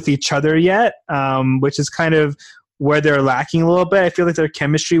great with each other yet, which is kind of where they're lacking a little bit. I feel like their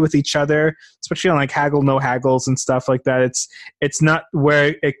chemistry with each other, especially on like Haggle, no haggles and stuff like that, it's not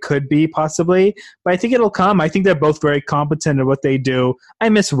where it could be possibly, but I think it'll come. I think they're both very competent at what they do. I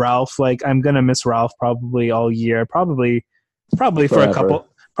miss Ralph. Like I'm going to miss Ralph probably all year, probably for forever. A couple,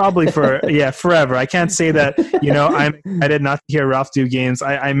 probably for, forever. I can't say that, I did not hear Ralph do games.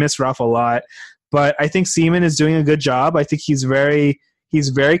 I miss Ralph a lot, but I think Seaman is doing a good job. I think he's very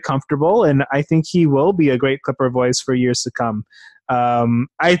comfortable, and I think he will be a great Clipper voice for years to come.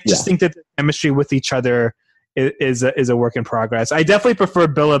 I just think that the chemistry with each other is a work in progress. I definitely prefer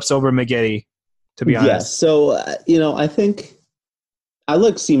Billups over Maggette, to be honest. Yeah, so, I think I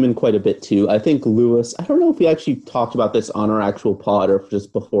like Seaman quite a bit too. I think Lewis, I don't know if we actually talked about this on our actual pod or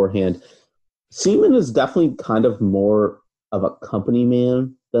just beforehand. Seaman is definitely kind of more of a company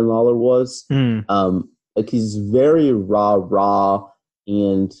man than Lawler was. Like he's very raw,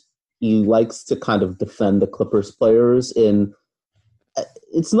 and he likes to kind of defend the Clippers players. And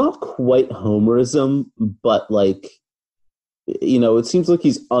it's not quite homerism, but like, it seems like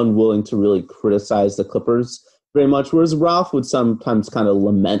he's unwilling to really criticize the Clippers very much. Whereas Ralph would sometimes kind of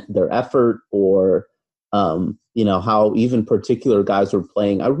lament their effort or, how even particular guys were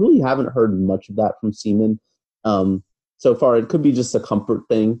playing. I really haven't heard much of that from Seaman so far. It could be just a comfort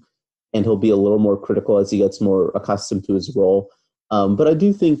thing, and he'll be a little more critical as he gets more accustomed to his role. But I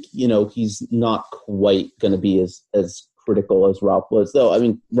do think, he's not quite going to be as critical as Ralph was. Though, I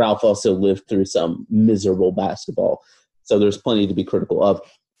mean, Ralph also lived through some miserable basketball, so there's plenty to be critical of.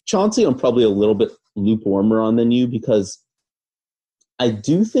 Chauncey, I'm probably a little bit lukewarmer on than you, because I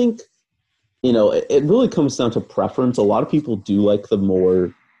do think, it really comes down to preference. A lot of people do like the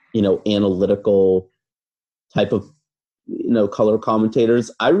more, analytical type of color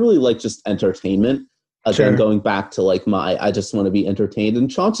commentators. I really like just entertainment. Again, going back to like I just want to be entertained. And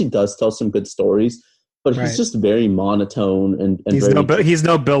Chauncey does tell some good stories, but he's just very monotone and he's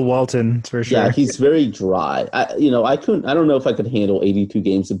no Bill Walton for sure. Yeah, he's very dry. I don't know if I could handle 82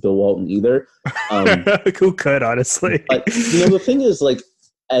 games of Bill Walton either. Who could, honestly? But the thing is, like,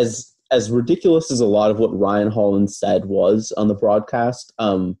 as ridiculous as a lot of what Ryan Holland said was on the broadcast,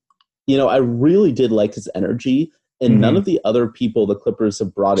 I really did like his energy, and none of the other people the Clippers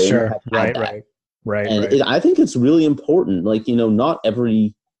have brought in have had that. Right. I think it's really important. Like, not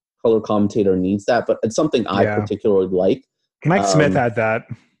every color commentator needs that, but it's something I particularly like. Mike Smith had that.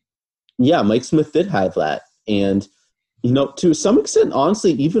 Yeah, Mike Smith did have that. And, to some extent,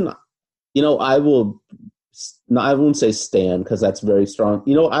 honestly, even, I won't say stan because that's very strong.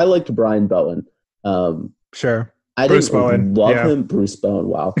 I liked Brian Bowen. Sure. I Bruce didn't Bowen. love him. Bruce Bowen,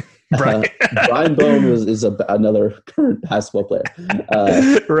 wow. Brian Bowen is another current basketball player.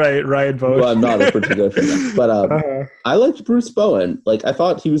 Right, Ryan Bowen. Well, I'm not a particular fan, but I liked Bruce Bowen. Like, I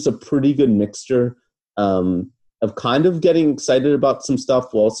thought he was a pretty good mixture of kind of getting excited about some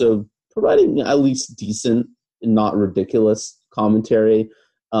stuff while also providing at least decent and not ridiculous commentary.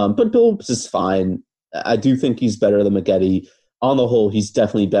 But Billups is fine. I do think he's better than Maggette. On the whole, he's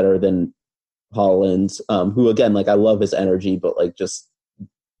definitely better than Hollins, who, again, like, I love his energy, but like just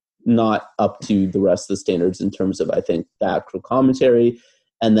not up to the rest of the standards in terms of, I think, the actual commentary.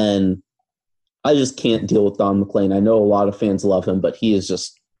 And then I just can't deal with Don McClain. I know a lot of fans love him, but he is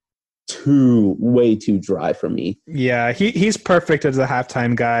just way too dry for me. Yeah, he's perfect as a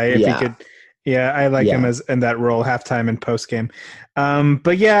halftime guy. If he could, I like him as in that role, halftime and post game.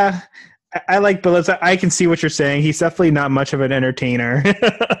 But yeah, I like Billups. I can see what you're saying. He's definitely not much of an entertainer,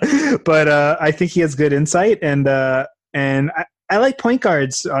 but I think he has good insight, and I like point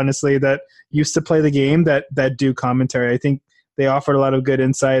guards, honestly, that used to play the game that do commentary. I think they offered a lot of good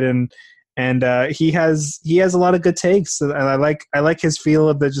insight, and he has a lot of good takes. And I like his feel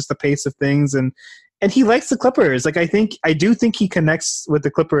of just the pace of things, and he likes the Clippers. Like, I do think he connects with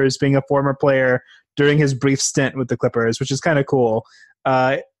the Clippers, being a former player during his brief stint with the Clippers, which is kind of cool.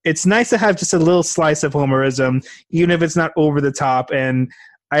 It's nice to have just a little slice of homerism, even if it's not over the top. And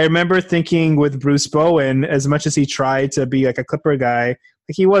I remember thinking with Bruce Bowen, as much as he tried to be like a Clipper guy,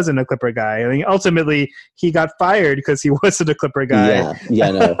 like, he wasn't a Clipper guy. I mean, ultimately he got fired because he wasn't a Clipper guy.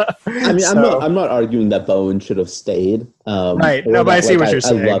 Yeah, no. I mean, I'm not arguing that Bowen should have stayed. Right. No, but I see what you're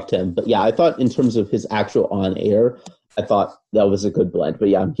saying. I loved him, but yeah, I thought in terms of his actual on air, I thought that was a good blend. But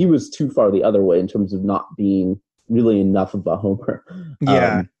yeah, he was too far the other way in terms of not being really enough of a homer.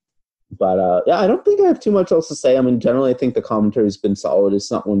 Yeah. But I don't think I have too much else to say. I mean, generally, I think the commentary has been solid. It's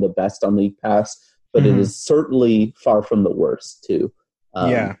not one of the best on League Pass, but it is certainly far from the worst, too.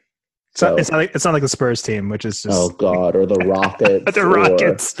 So it's not like the Spurs team, which is just... Oh, God, or the Rockets. The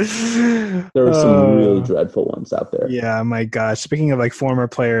Rockets. There are some really dreadful ones out there. Yeah, my gosh. Speaking of like former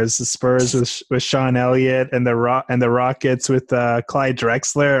players, the Spurs with Sean Elliott and the Rockets with Clyde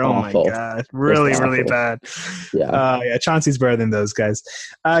Drexler. Oh, awful. My God. Really, really bad. Yeah. Chauncey's better than those guys.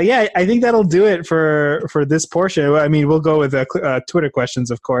 I think that'll do it for this portion. I mean, we'll go with Twitter questions,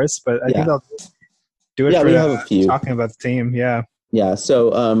 of course, but I think I'll do it for we have a few. Talking about the team. Yeah. Yeah,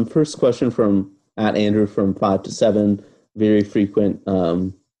 so first question from @Andrew from 5 to 7, very frequent,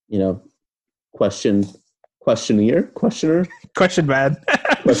 questioner. Question man.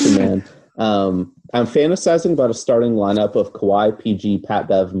 Question man. I'm fantasizing about a starting lineup of Kawhi, PG, Pat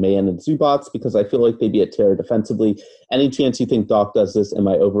Bev, Mann, and Zubats because I feel like they'd be a terror defensively. Any chance you think Doc does this? Am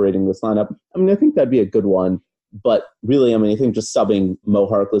I overrating this lineup? I mean, I think that'd be a good one, but really, I mean, I think just subbing Mo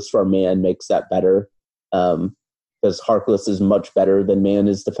Harkless for Mann makes that better. Because Harkless is much better than Mann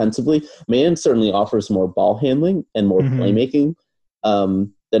is defensively. Mann certainly offers more ball handling and more playmaking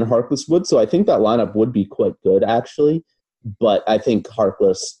than Harkless would. So I think that lineup would be quite good, actually. But I think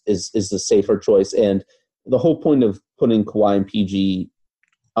Harkless is the safer choice. And the whole point of putting Kawhi and PG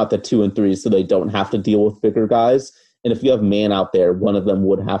at the 2 and 3 is so they don't have to deal with bigger guys. And if you have Mann out there, one of them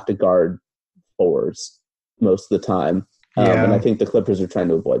would have to guard fours most of the time. And I think the Clippers are trying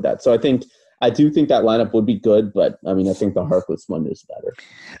to avoid that. So I do think that lineup would be good, but I mean, I think the Harkless one is better.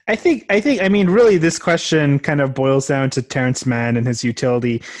 I mean, really, this question kind of boils down to Terrence Mann and his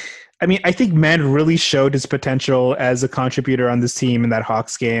utility. I mean, I think Mann really showed his potential as a contributor on this team in that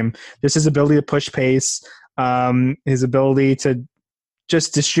Hawks game. Just his ability to push pace, his ability to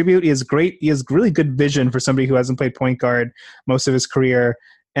just distribute. He has really good vision for somebody who hasn't played point guard most of his career.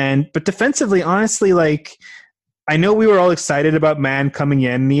 But defensively, honestly, like, I know we were all excited about Mann coming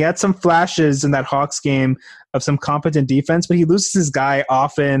in, and he had some flashes in that Hawks game of some competent defense, but he loses his guy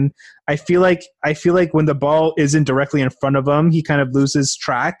often. I feel like when the ball isn't directly in front of him, he kind of loses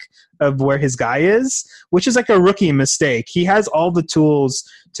track of where his guy is, which is like a rookie mistake. He has all the tools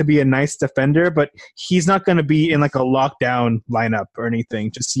to be a nice defender, but he's not going to be in like a lockdown lineup or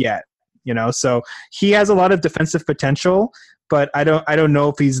anything just yet, So he has a lot of defensive potential, but I don't know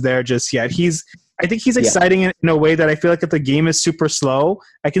if he's there just yet. I think he's exciting in a way that I feel like if the game is super slow,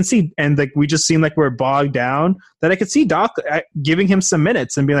 I can see, and like we just seem like we're bogged down, that I could see Doc giving him some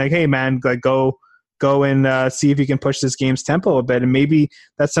minutes and be like, hey man, like go and see if you can push this game's tempo a bit. And maybe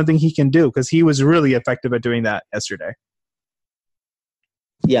that's something he can do, because he was really effective at doing that yesterday.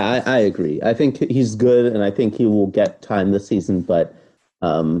 Yeah, I agree. I think he's good, and I think he will get time this season, but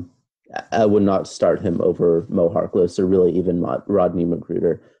I would not start him over Mo Harkless or really even Rodney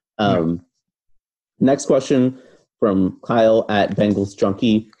Magruder. Next question from Kyle at Bengals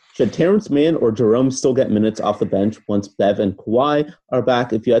Junkie. Should Terrence Mann or Jerome still get minutes off the bench once Bev and Kawhi are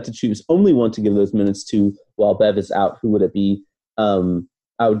back? If you had to choose only one to give those minutes to while Bev is out, who would it be?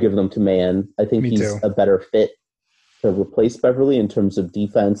 I would give them to Mann. I think he's a better fit to replace Beverly in terms of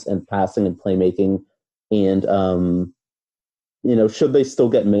defense and passing and playmaking. And, should they still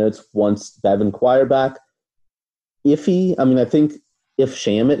get minutes once Bev and Kawhi are back? I think if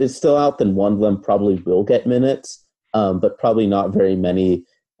Shamet is still out, then one of them probably will get minutes, but probably not very many.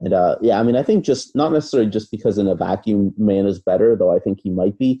 And I think just not necessarily just because in a vacuum Mann is better, though I think he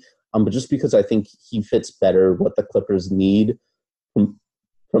might be, but just because I think he fits better what the Clippers need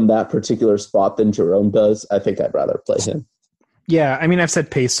from that particular spot than Jerome does. I think I'd rather play him. Yeah, I've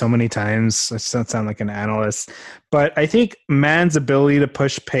said pace so many times. I don't sound like an analyst, but I think Mann's ability to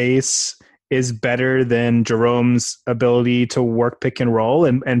push pace is better than Jerome's ability to work pick and roll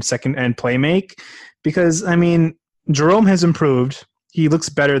and second and play make, because Jerome has improved. He looks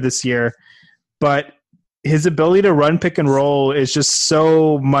better this year, but his ability to run pick and roll is just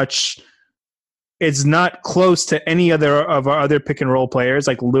so much. It's not close to any other of our other pick and roll players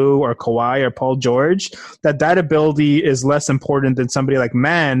like Lou or Kawhi or Paul George, that ability is less important than somebody like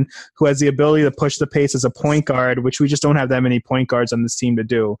Mann, who has the ability to push the pace as a point guard, which we just don't have that many point guards on this team to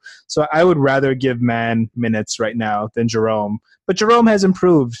do. So I would rather give Mann minutes right now than Jerome. But Jerome has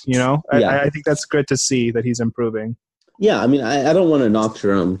improved, I think that's good to see that he's improving. Yeah, I don't want to knock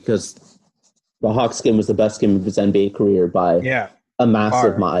Jerome because the Hawks game was the best game of his NBA career by a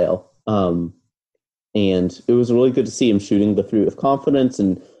massive mile. And it was really good to see him shooting the three with confidence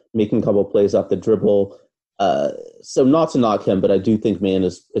and making a couple of plays off the dribble. So not to knock him, but I do think Mann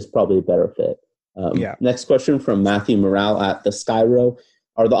is probably a better fit. Next question from Matthew Morale at the Skyro.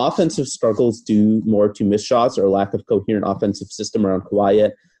 Are the offensive struggles due more to missed shots or lack of coherent offensive system around Kawhi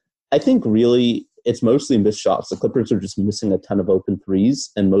yet? I think really it's mostly missed shots. The Clippers are just missing a ton of open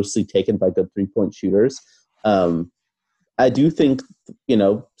threes and mostly taken by good three-point shooters. I do think,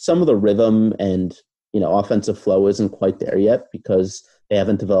 some of the rhythm and offensive flow isn't quite there yet because they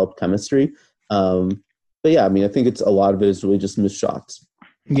haven't developed chemistry. But I think it's a lot of it is really just missed shots.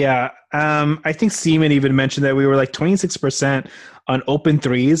 Yeah. I think Seaman even mentioned that we were like 26% on open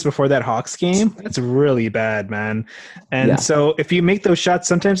threes before that Hawks game. That's really bad, man. And so if you make those shots,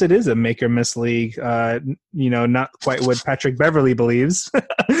 sometimes it is a make or miss league. Not quite what Patrick Beverly believes,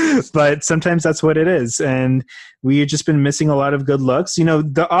 but sometimes that's what it is. And we've just been missing a lot of good looks.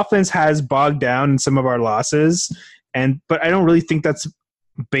 The offense has bogged down in some of our losses, but I don't really think that's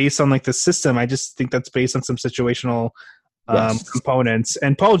based on like the system. I just think that's based on some situational components.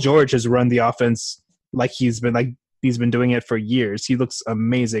 And Paul George has run the offense like he's been doing it for years. He looks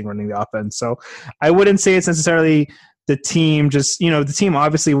amazing running the offense. So I wouldn't say it's necessarily the team. Just the team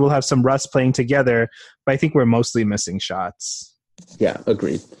obviously will have some rust playing together, but I think we're mostly missing shots. Yeah,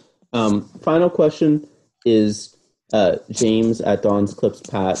 agreed. Final question is James at Don's Clips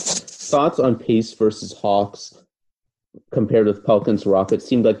Pat. Thoughts on pace versus Hawks compared with Pelicans Rockets?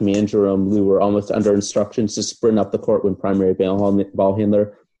 Seemed like Mann, Jerome, Lou were almost under instructions to sprint up the court when primary ball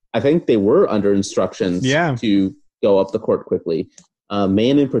handler. I think they were under instructions to go up the court quickly.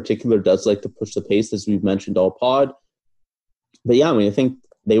 Mann in particular does like to push the pace, as we've mentioned all pod. But I think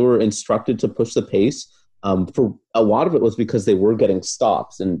they were instructed to push the pace. For a lot of it was because they were getting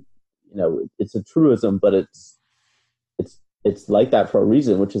stops, and it's a truism, but it's like that for a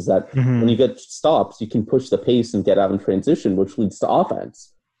reason, which is that when you get stops, you can push the pace and get out in transition, which leads to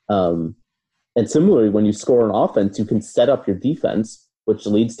offense. And similarly, when you score on offense, you can set up your defense, which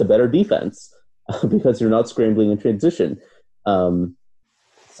leads to better defense because you're not scrambling in transition. I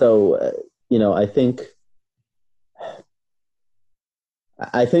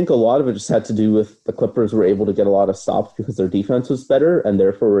think a lot of it just had to do with the Clippers were able to get a lot of stops because their defense was better and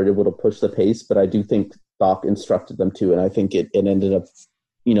therefore were able to push the pace. But I do think Doc instructed them to, and I think it ended up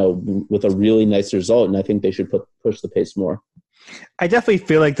with a really nice result, and I think they should push the pace more. I definitely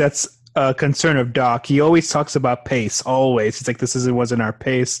feel like that's a concern of Doc. He always talks about pace, always. It's like, wasn't our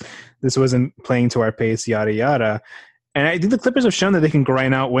pace. This wasn't playing to our pace, yada, yada. And I think the Clippers have shown that they can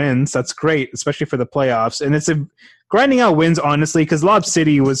grind out wins. That's great, especially for the playoffs. And it's grinding out wins, honestly, because Lob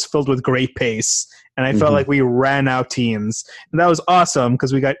City was filled with great pace. And I felt like we ran out teams. And that was awesome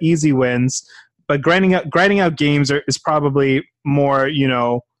because we got easy wins. But grinding out games is probably more,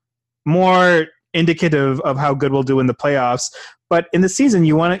 more indicative of how good we'll do in the playoffs. But in the season,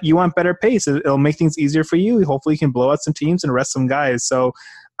 you want better pace. It'll make things easier for you. Hopefully, you can blow out some teams and rest some guys. So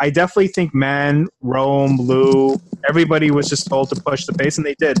I definitely think Rome, Lou, everybody was just told to push the pace, and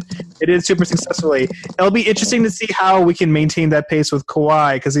they did. They did super successfully. It'll be interesting to see how we can maintain that pace with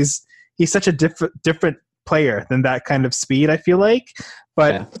Kawhi, because he's such a different player than that kind of speed, I feel like.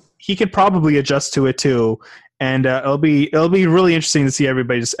 But he could probably adjust to it too. And it'll be really interesting to see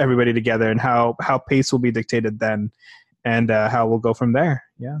everybody together and how pace will be dictated then, and how we'll go from there.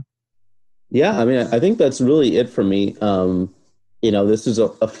 Yeah. I mean, I think that's really it for me. This is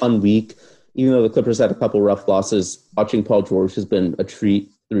a fun week. Even though the Clippers had a couple rough losses, watching Paul George has been a treat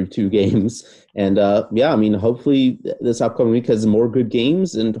through 2 games. And hopefully this upcoming week has more good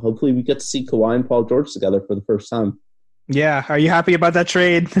games, and hopefully we get to see Kawhi and Paul George together for the first time. Yeah. Are you happy about that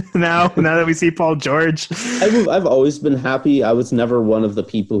trade now that we see Paul George? I've always been happy. I was never one of the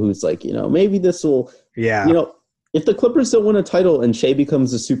people who's like, maybe this will, if the Clippers don't win a title and Shea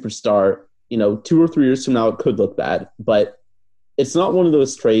becomes a superstar, 2 or 3 years from now, it could look bad. But it's not one of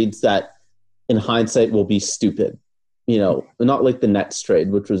those trades that in hindsight will be stupid. Not like the Nets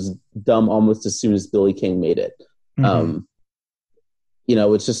trade, which was dumb almost as soon as Billy King made it.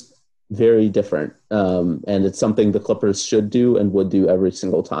 It's just very different. And it's something the Clippers should do and would do every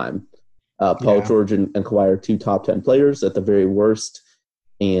single time. Paul George and Kawhi are 2 top 10 players at the very worst.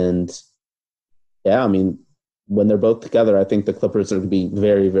 And when they're both together, I think the Clippers are going to be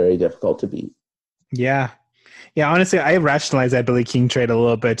very, very difficult to beat. Yeah. Yeah, honestly, I rationalized that Billy King trade a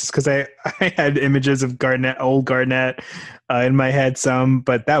little bit just because I had images of old Garnett in my head some,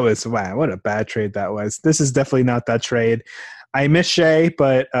 but that was, wow, what a bad trade that was. This is definitely not that trade. I miss Shea,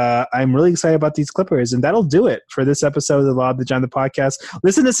 but I'm really excited about these Clippers, and that'll do it for this episode of the Lob the John the podcast.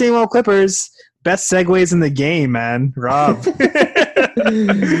 Listen to Same Old Clippers. Best segues in the game, man. Rob.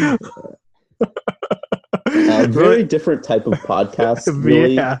 Very different type of podcast,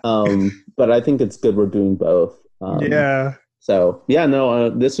 really. Yeah. But I think it's good we're doing both. So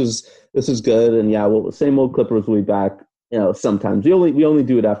this was good, and Same Old Clippers will be back. Sometimes we only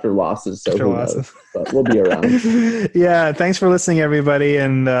do it after losses, so who knows? But we'll be around. Yeah, thanks for listening, everybody,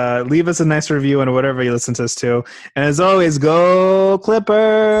 and leave us a nice review on whatever you listen to us to. And as always, go Clippers!